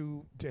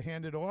to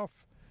hand it off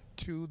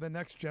to the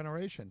next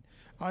generation.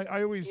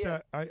 I always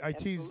I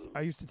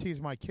used to tease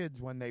my kids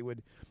when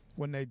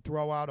they'd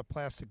throw out a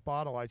plastic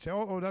bottle. I'd say,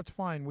 "Oh, that's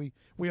fine.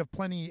 We have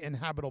plenty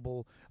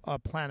inhabitable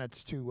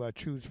planets to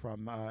choose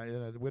from.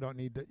 We don't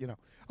need that." You know,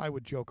 I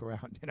would joke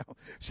around,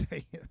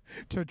 say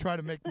to try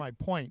to make my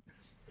point.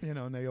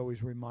 And they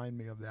always remind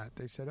me of that.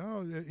 They said,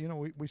 "Oh,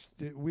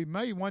 we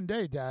may one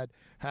day, Dad,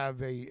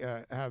 have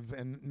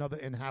another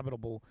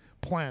inhabitable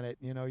planet.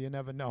 You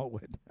never know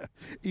with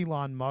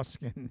Elon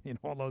Musk and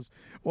all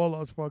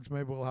those folks.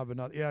 Maybe we'll have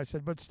another." Yeah, I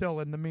said, but still,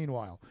 in the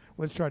meanwhile,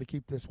 let's try to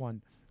keep this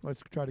one.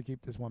 Let's try to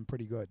keep this one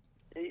pretty good.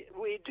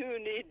 We do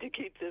need to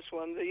keep this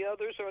one. The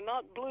others are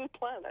not blue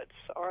planets,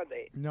 are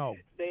they? No,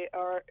 they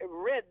are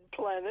red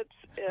planets,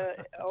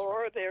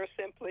 or they're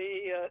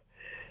simply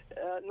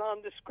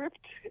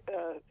nondescript,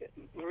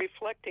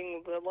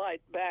 reflecting the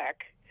light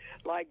back,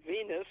 like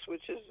Venus,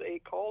 which is a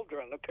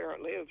cauldron,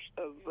 apparently, of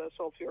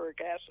sulfuric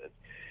acid.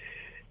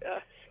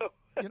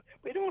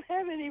 We don't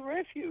have any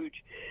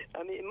refuge.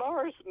 I mean,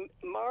 Mars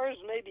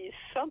may be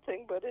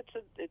something, but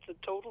it's a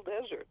total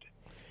desert.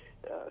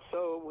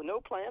 So no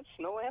plants,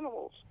 no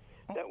animals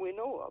that we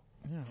know of.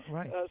 Yeah,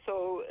 right.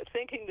 So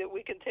thinking that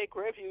we can take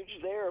refuge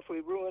there if we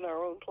ruin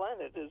our own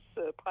planet is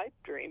a pipe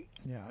dream.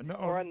 Yeah,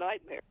 or a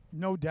nightmare.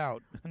 No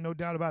doubt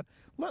about it.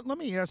 Let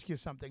me ask you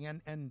something,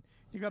 and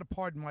you got to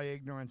pardon my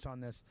ignorance on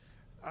this.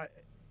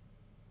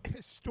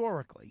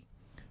 Historically,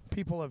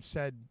 people have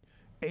said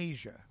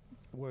Asia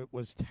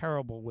was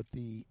terrible with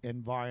the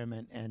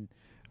environment, and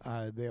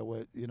there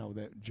were,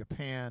 the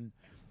Japan.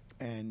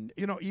 And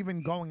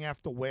even going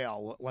after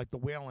whale, like the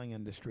whaling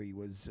industry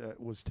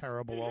was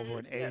terrible over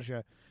in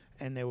Asia,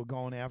 and they were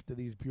going after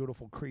these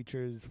beautiful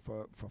creatures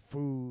for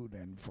food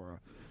and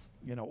for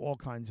all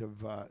kinds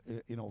of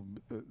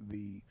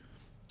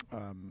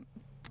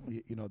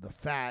the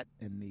fat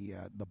and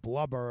the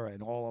blubber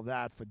and all of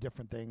that for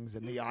different things,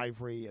 and the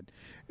ivory and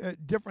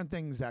different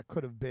things that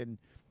could have been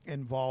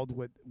involved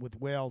with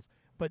whales.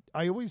 But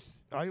I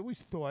always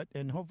thought,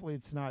 and hopefully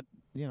it's not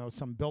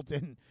some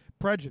built-in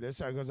prejudice,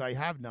 because I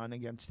have none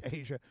against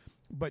Asia,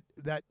 but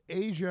that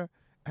Asia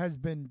has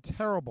been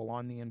terrible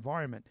on the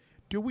environment.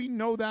 Do we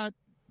know that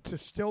to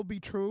still be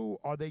true?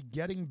 Are they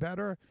getting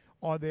better?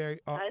 Are they?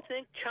 I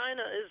think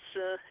China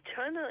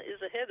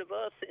is ahead of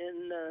us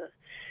in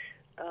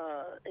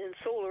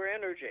solar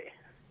energy.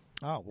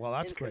 Oh, well,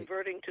 that's great.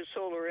 Converting to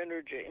solar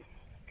energy,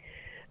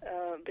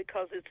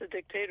 because it's a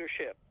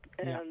dictatorship,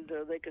 and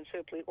they can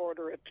simply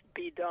order it to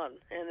be done,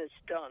 and it's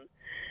done.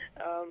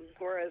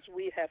 Whereas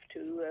we have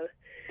to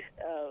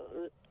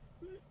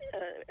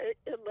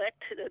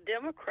elect a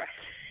Democrat.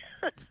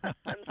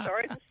 I'm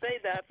sorry to say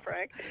that,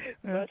 Frank,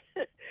 but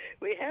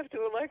we have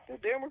to elect a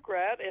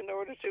Democrat in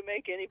order to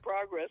make any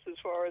progress as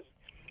far as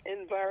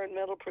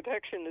environmental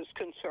protection is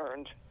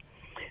concerned.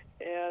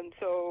 And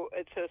so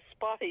it's a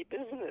spotty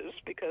business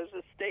because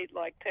a state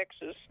like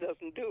Texas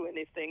doesn't do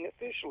anything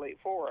officially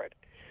for it.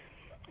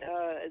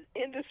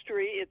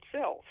 Industry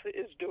itself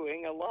is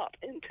doing a lot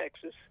in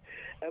Texas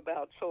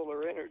about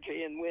solar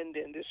energy and wind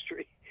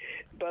industry,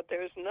 but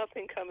there's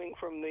nothing coming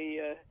from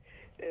the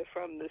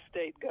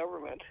state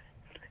government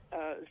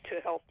to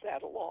help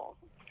that along.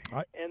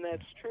 And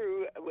that's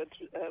true with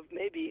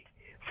maybe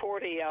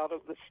 40 out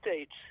of the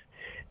states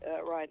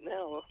right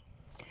now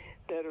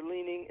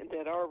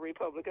that are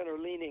Republican or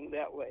leaning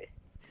that way.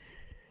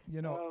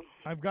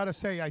 I've got to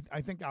say,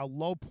 I think our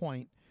low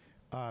point,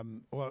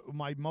 or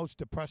my most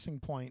depressing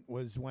point,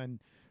 was when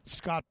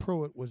Scott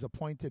Pruitt was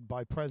appointed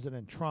by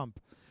President Trump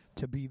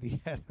to be the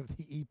head of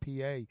the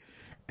EPA.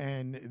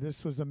 And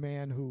this was a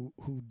man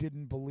who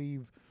didn't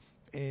believe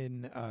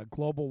in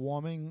global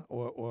warming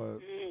or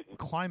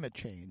climate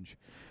change.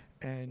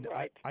 And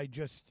right. I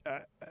just,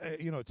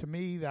 to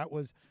me, that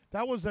was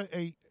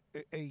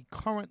a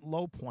current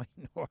low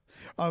point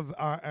of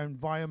our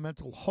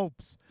environmental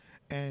hopes.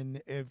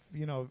 And if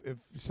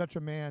such a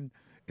man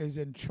is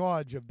in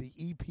charge of the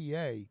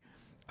EPA,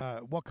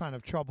 what kind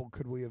of trouble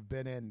could we have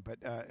been in? But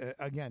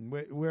again,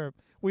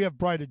 we have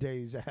brighter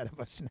days ahead of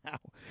us now,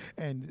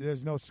 and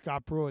there's no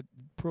Scott Pruitt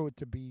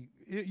to be.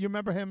 You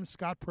remember him,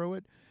 Scott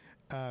Pruitt?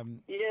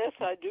 Yes,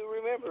 I do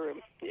remember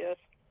him. Yes.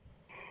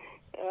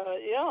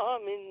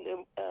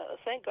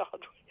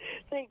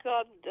 Thank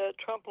God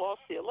Trump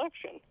lost the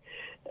election,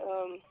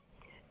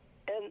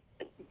 and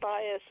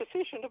by a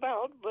sufficient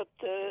amount, but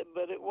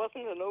it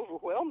wasn't an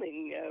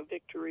overwhelming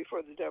victory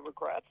for the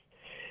Democrats,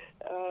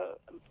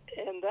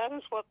 and that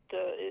is what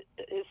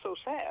is so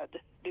sad,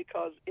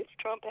 because if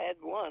Trump had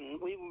won,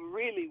 we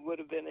really would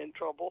have been in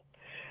trouble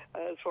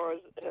as far as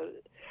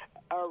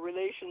our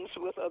relations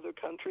with other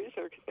countries,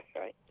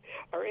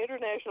 our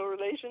international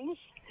relations,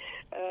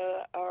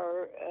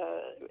 our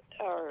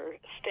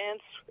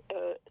stance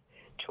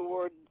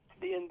toward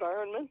the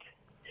environment,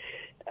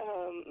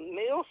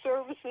 mail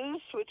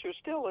services, which are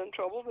still in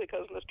trouble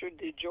because Mr.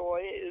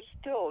 DeJoy is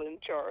still in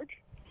charge,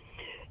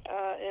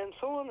 and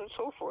so on and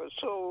so forth.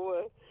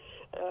 So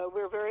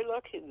we're very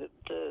lucky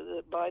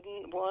that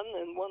Biden won,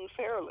 and won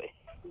fairly.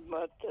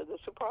 But the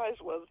surprise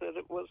was that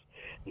it was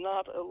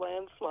not a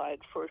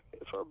landslide for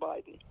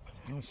Biden.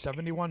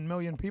 71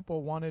 million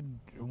people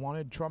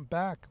wanted Trump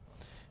back.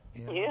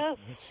 Yes,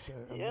 it's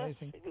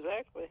amazing. Yes,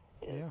 exactly.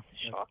 It's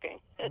shocking.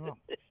 Well,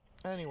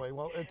 anyway,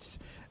 well, it's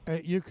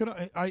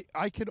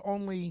I can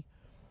only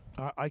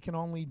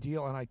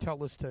deal, and I tell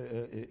this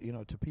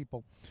to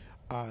people.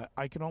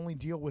 I can only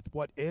deal with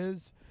what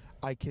is.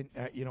 I can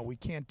we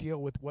can't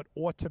deal with what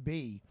ought to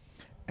be.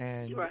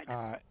 And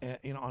right.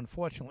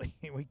 Unfortunately,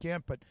 we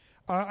can't. But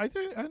I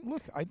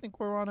think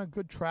we're on a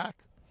good track.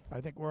 I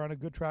think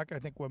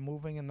we're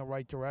moving in the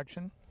right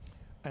direction.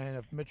 And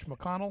if Mitch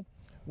McConnell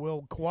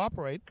will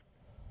cooperate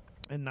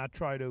and not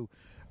try to,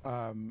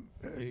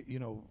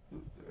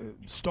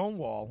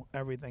 stonewall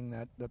everything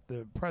that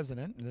the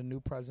new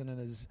president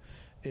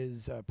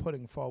is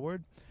putting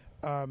forward,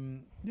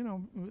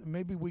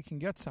 maybe we can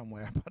get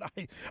somewhere. But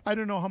I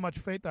don't know how much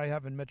faith I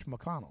have in Mitch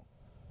McConnell.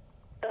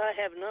 I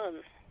have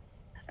none.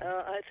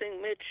 I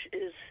think Mitch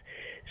is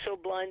so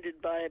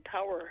blinded by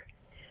power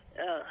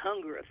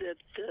hunger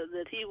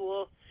that he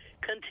will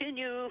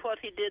continue what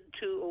he did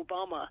to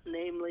Obama,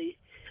 namely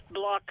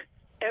block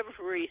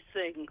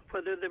everything,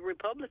 whether the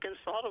Republicans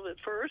thought of it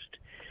first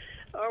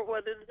or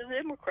whether the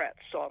Democrats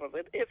thought of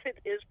it. If it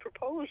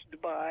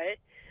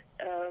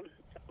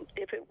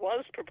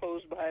was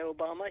proposed by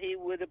Obama, he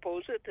would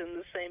oppose it, and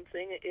the same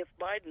thing if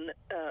Biden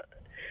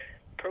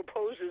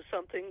proposes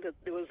something that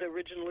was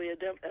originally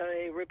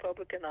a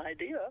Republican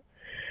idea,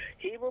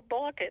 he will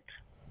block it.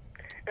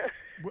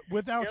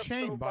 Without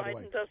shame, so by Biden the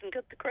way. Doesn't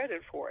get the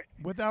credit for it.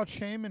 Without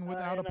shame and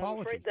without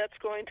apology. I'm afraid that's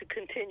going to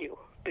continue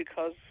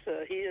because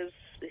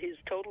he's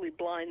totally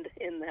blind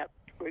in that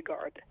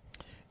regard.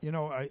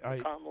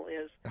 McConnell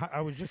is. I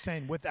was just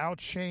saying,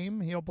 without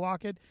shame, he'll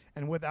block it,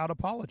 and without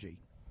apology.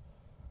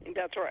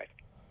 That's right.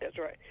 That's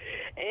right.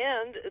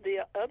 And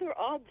the other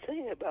odd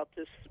thing about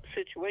this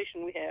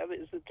situation we have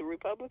is that the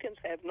Republicans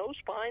have no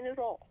spine at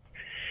all.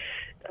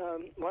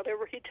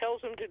 Whatever he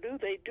tells them to do,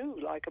 they do,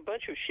 like a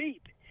bunch of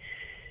sheep.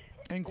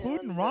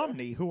 Including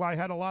Romney, who I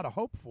had a lot of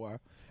hope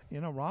for.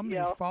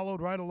 Romney's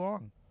followed right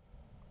along.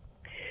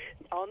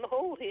 On the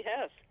whole, he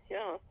has,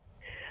 yeah.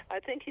 I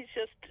think he's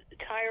just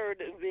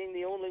tired of being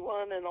the only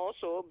one and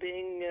also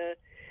being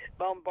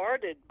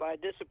bombarded by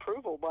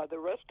disapproval by the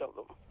rest of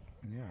them.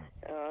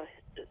 Yeah.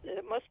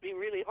 It must be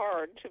really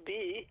hard to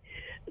be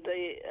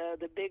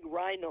the big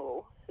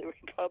rhino, the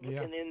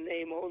Republican in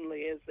name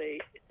only, as they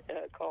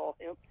call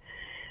him,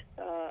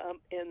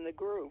 in the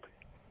group.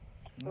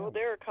 No. Well,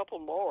 there are a couple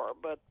more,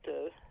 but...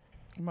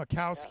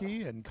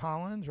 Murkowski and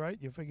Collins, right?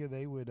 You figure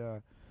they would...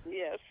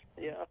 yes,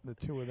 yeah. The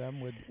two of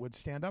them would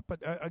stand up. But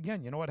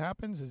again, you know what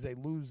happens is they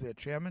lose their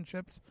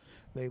chairmanships,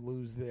 they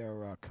lose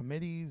their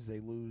committees, they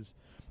lose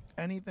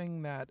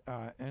anything that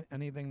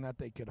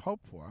they could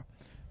hope for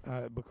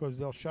because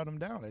they'll shut them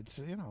down. It's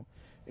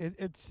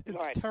it's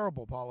right.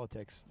 Terrible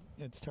politics.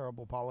 It's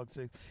terrible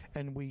politics,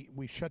 and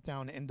we shut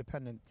down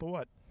independent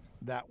thought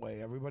that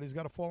way. Everybody's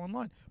got to fall in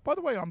line. By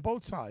the way, on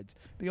both sides,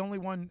 the only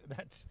one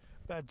that's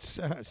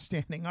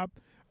standing up,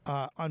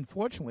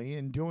 unfortunately,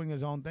 and doing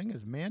his own thing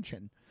is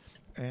Manchin,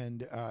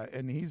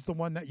 and he's the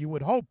one that you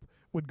would hope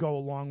would go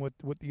along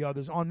with the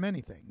others on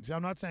many things.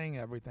 I'm not saying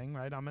everything,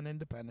 right? I'm an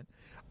independent,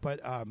 but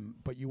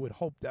you would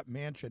hope that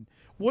Manchin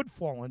would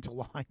fall into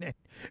line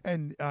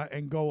and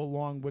go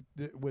along with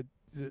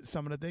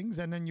some of the things,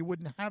 and then you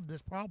wouldn't have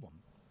this problem.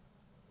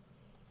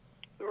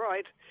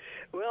 Right.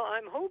 Well,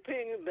 I'm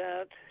hoping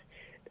that.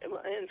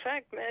 In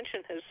fact,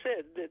 Manchin has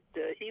said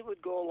that he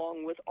would go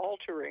along with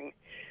altering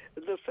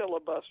the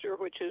filibuster,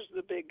 which is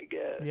the big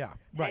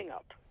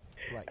hang-up.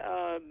 Right.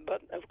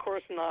 But, of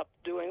course, not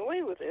doing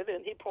away with it.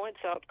 And he points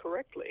out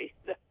correctly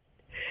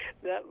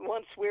that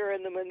once we're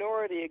in the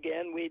minority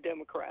again, we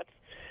Democrats,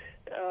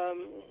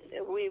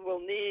 we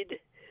will need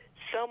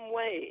some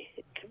way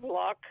to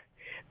block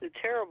the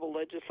terrible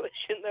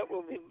legislation that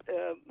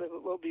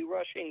will be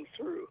rushing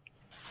through.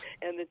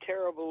 And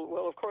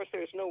well, of course,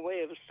 there's no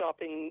way of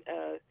stopping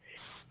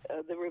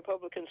the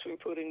Republicans from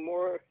putting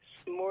more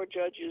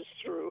judges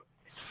through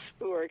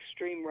who are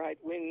extreme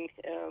right-wing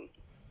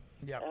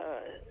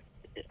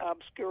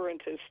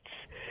obscurantists.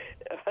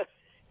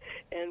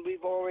 And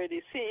we've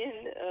already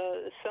seen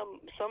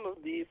some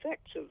of the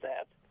effects of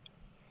that.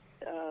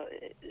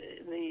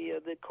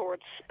 The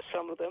courts,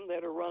 some of them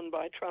that are run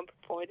by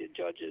Trump-appointed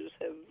judges,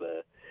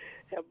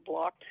 have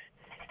blocked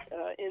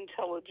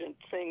intelligent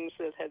things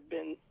that had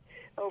been.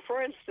 Oh,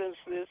 for instance,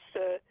 this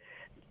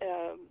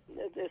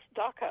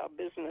DACA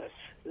business,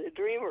 the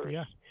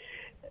Dreamers,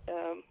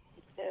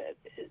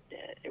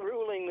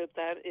 ruling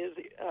that is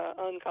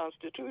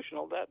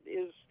unconstitutional. That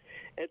is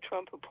a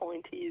Trump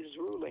appointee's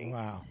ruling.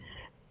 Wow.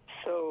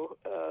 So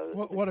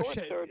what a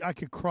shame! I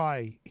could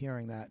cry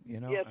hearing that.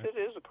 Yes, it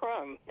is a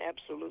crime,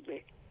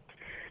 absolutely,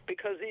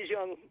 because these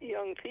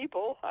young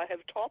people, I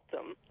have taught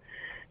them.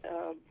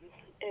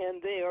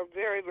 And they are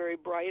very, very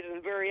bright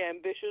and very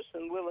ambitious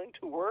and willing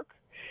to work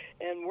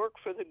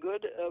for the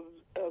good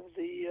of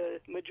the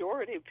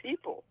majority of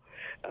people.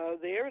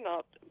 They are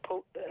not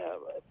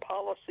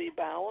policy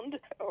bound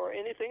or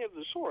anything of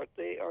the sort.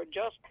 They are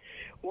just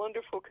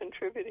wonderful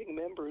contributing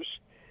members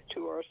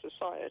to our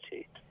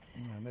society.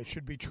 And they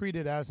should be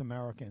treated as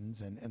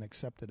Americans and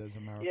accepted as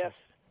Americans. Yes,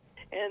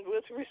 and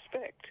with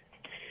respect,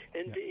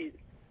 indeed.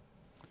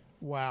 Yeah.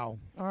 Wow.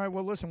 All right,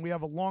 well, listen, we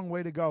have a long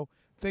way to go.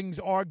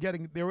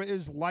 There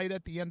is light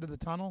at the end of the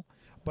tunnel,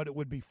 but it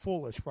would be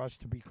foolish for us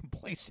to be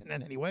complacent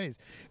in any ways.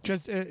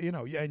 Just, and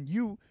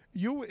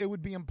it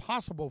would be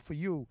impossible for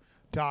you,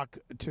 Doc,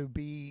 to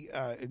be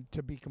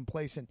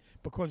complacent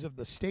because of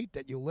the state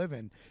that you live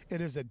in.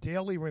 It is a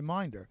daily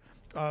reminder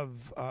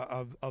of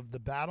the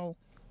battle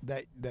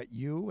that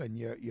you and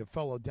your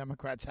fellow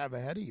Democrats have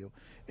ahead of you.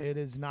 It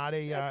is not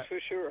a... That's for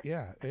sure.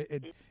 Yeah,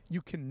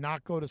 you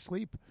cannot go to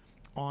sleep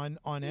on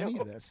any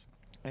of this.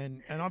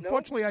 And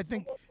unfortunately, I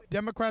think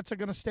Democrats are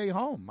going to stay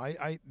home.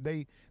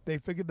 They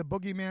figured the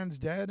boogeyman's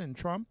dead and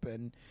Trump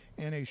and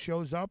he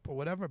shows up or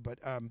whatever. But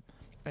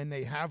and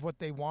they have what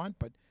they want.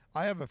 But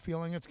I have a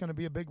feeling it's going to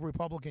be a big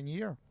Republican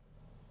year.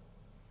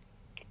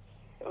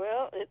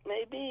 Well, it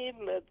may be,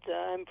 but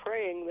I'm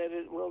praying that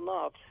it will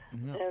not.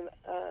 No. And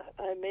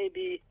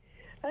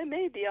I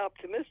may be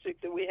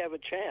optimistic that we have a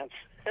chance.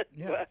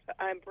 Yeah. But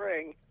I'm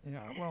praying.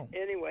 Yeah. Well.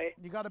 Anyway,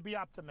 you got to be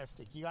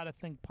optimistic. You got to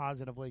think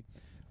positively.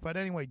 But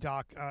anyway,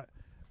 Doc,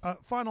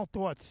 final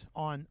thoughts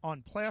on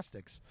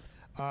plastics.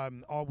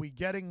 Are we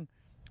getting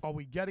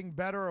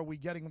better? Are we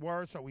getting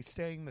worse? Are we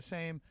staying the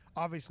same?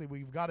 Obviously,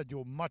 we've got to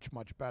do much,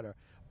 much better.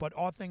 But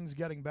are things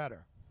getting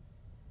better?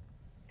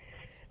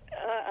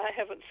 I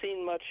haven't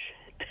seen much.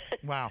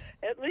 Wow.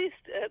 At least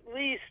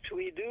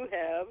we do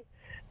have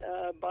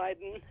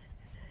Biden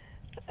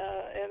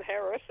and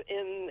Harris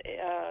in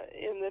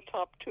the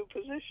top two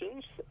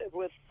positions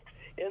with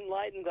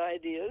enlightened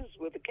ideas,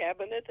 with a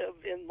cabinet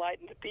of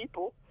enlightened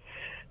people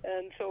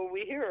And so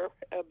we hear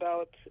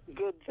about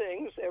good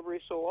things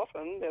every so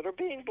often that are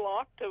being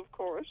blocked, of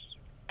course,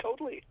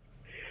 totally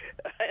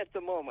at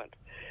the moment.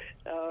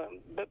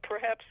 But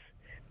perhaps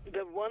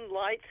the one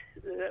light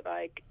that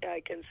I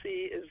can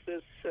see is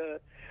this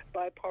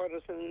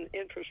bipartisan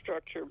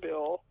infrastructure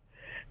bill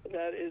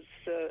that is,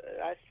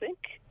 I think,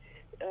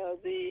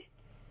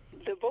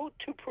 the vote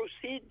to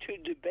proceed to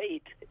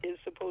debate is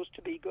supposed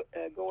to be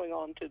going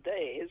on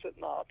today, is it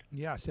not?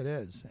 Yes, it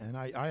is, and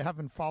I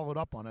haven't followed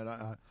up on it.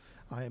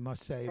 I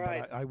must say,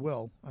 right. but I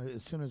will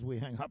as soon as we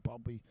hang up.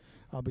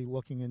 I'll be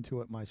looking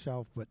into it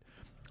myself. But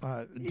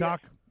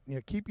Doc,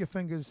 keep your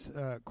fingers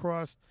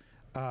crossed.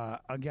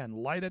 Again,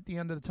 light at the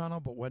end of the tunnel,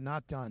 but we're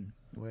not done.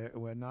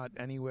 We're not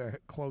anywhere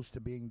close to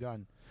being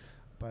done.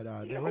 But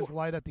there is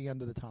light at the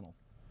end of the tunnel.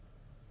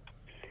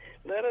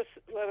 Let us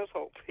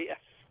hope. Yes.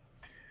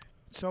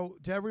 So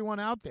to everyone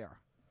out there,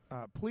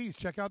 please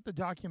check out the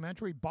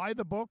documentary. Buy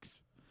the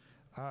books.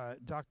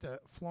 Dr.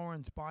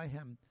 Florence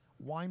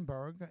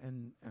Weinberg,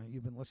 and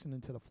you've been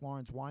listening to the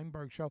Florence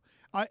Weinberg Show.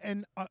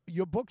 And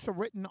your books are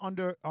written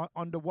under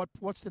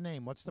what's the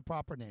name? What's the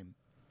proper name?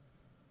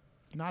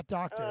 Not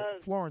Dr.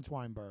 Florence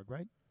Weinberg,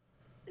 right?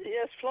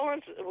 Yes,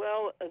 Florence.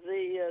 Well,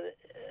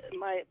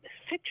 my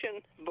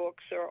fiction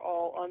books are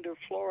all under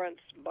Florence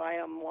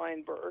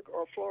Weinberg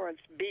or Florence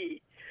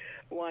B.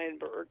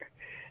 Weinberg,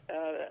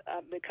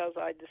 because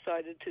I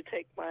decided to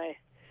take my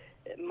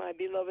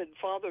beloved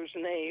father's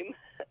name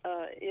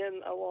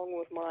in along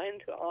with mine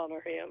to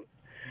honor him,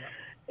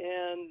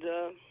 and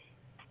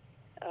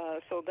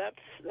so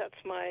that's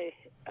my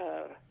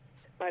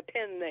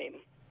pen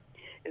name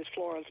is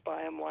Florence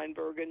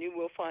Weinberg, and you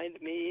will find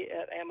me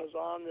at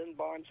Amazon and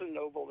Barnes and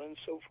Noble and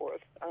so forth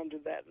under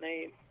that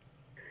name.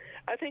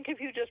 I think if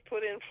you just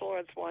put in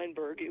Florence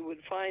Weinberg, you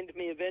would find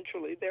me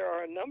eventually. There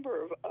are a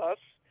number of us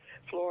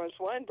Florence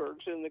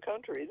Weinbergs in the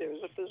country.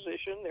 There's a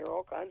physician. There are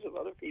all kinds of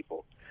other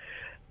people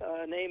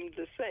named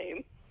the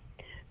same.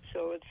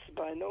 So it's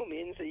by no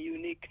means a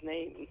unique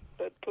name.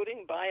 But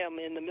putting Byam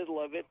in the middle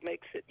of it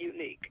makes it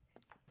unique.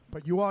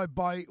 But you are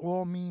by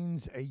all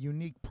means a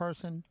unique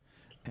person.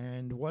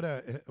 And what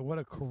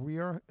a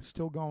career,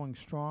 still going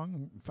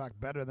strong. In fact,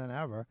 better than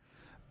ever.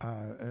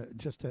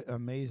 Just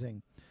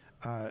amazing.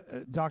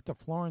 Dr.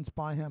 Florence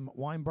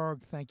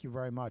Weinberg, thank you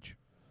very much.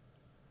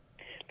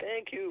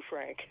 Thank you,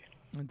 Frank.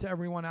 And to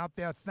everyone out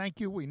there, thank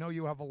you. We know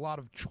you have a lot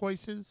of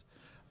choices.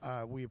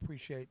 We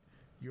appreciate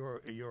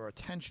your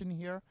attention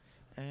here.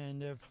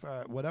 And if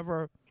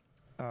whatever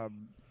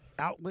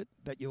outlet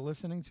that you're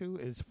listening to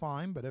is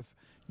fine, but if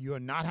you're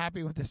not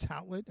happy with this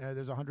outlet,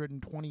 there's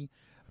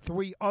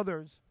 123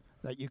 others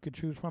that you could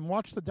choose from.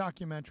 Watch the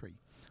documentary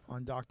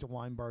on Dr.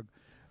 Weinberg.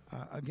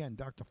 Again,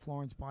 Dr.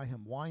 Florence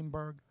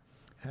Weinberg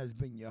has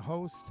been your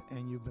host,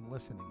 and you've been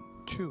listening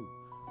to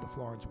The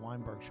Florence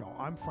Weinberg Show.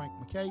 I'm Frank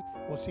MacKay.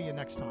 We'll see you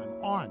next time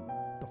on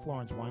The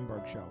Florence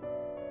Weinberg Show.